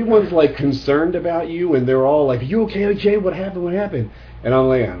like everyone's like concerned about you and they're all like, "Are you okay, Jay? What happened? What happened?" And I'm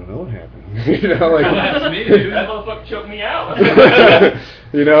like, "I don't know what happened." You know, like That's me, dude. That motherfucker choked me out.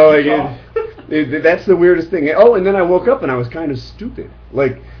 you know, like that's the weirdest thing. Oh, and then I woke up and I was kind of stupid.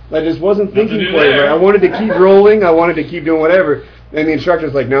 Like I just wasn't thinking quite right. I wanted to keep rolling. I wanted to keep doing whatever. And the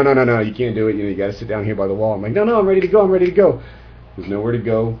instructor's like, "No, you can't do it. You know, you got to sit down here by the wall." I'm like, "No, I'm ready to go. I'm ready to go." There's nowhere to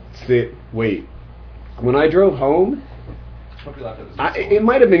go. Sit. Wait. When I drove home, it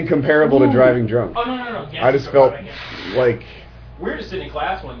might have been comparable to driving drunk. Oh, no. Yeah, I just felt like... We were just sitting in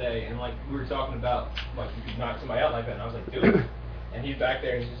class one day, and like we were talking about like you could knock somebody out like that, and I was like, "Do it." And he's back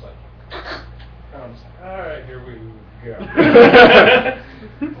there, and he's just like, and I'm just like, "All right, here we go."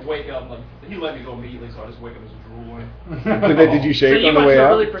 I wake up, like he let me go immediately, so I just wake up as drooling. Did you shake on the way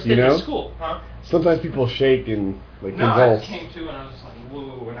out? Really you know? School, huh? Sometimes people shake and like No, I convulse. just came to, and I was just like,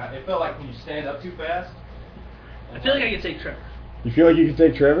 "Whoa!" And it felt like when you stand up too fast. I feel like I can take Trevor. You feel like you could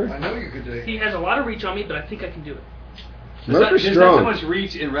take Trevor? I know you could take. He has a lot of reach on me, but I think I can do it. Murka's There's strong. not so much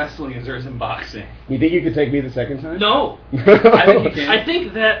reach in wrestling as there is in boxing. You think you could take me the second time? No. I think you can. I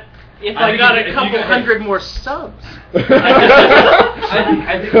think that if I I think got if a you couple got- hundred more subs.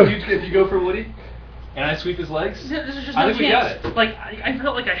 I think if you go for Woody and I sweep his legs, This is just I no think we chance. got it. Like I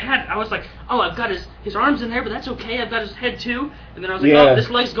felt like I was like, oh, I've got his arms in there, but that's okay. I've got his head too. And then I was like, Yeah. oh, this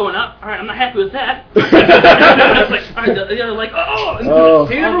leg's going up. All right, I'm not happy with that. And I was like, all right, the other leg. Oh.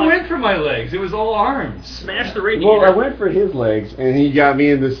 He never went for my legs. It was all arms. Smash the radiator. Well, I went for his legs, and he got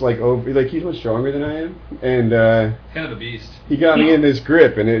me in this like he's much stronger than I am, and Kind of a beast. he got me in this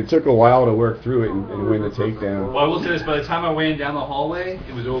grip, and it took a while to work through it and win the takedown. Well, I will say this: by the time I went down the hallway,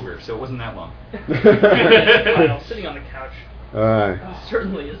 it was over, so it wasn't that long. Wow, sitting on the couch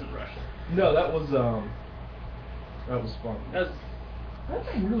certainly isn't Russian. No, that was fun. That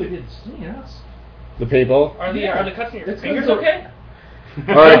thing really did sting us. The paintball. Are the cuts in your It's fingers good. okay?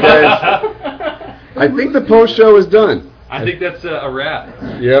 All right, guys. I think the post show is done. I think that's a wrap.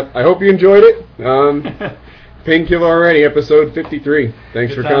 Yep. I hope you enjoyed it. Painkiller Already, episode 53.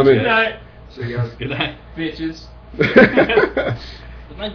 Thanks Good for times, coming. Good night. So, guys, good night, bitches.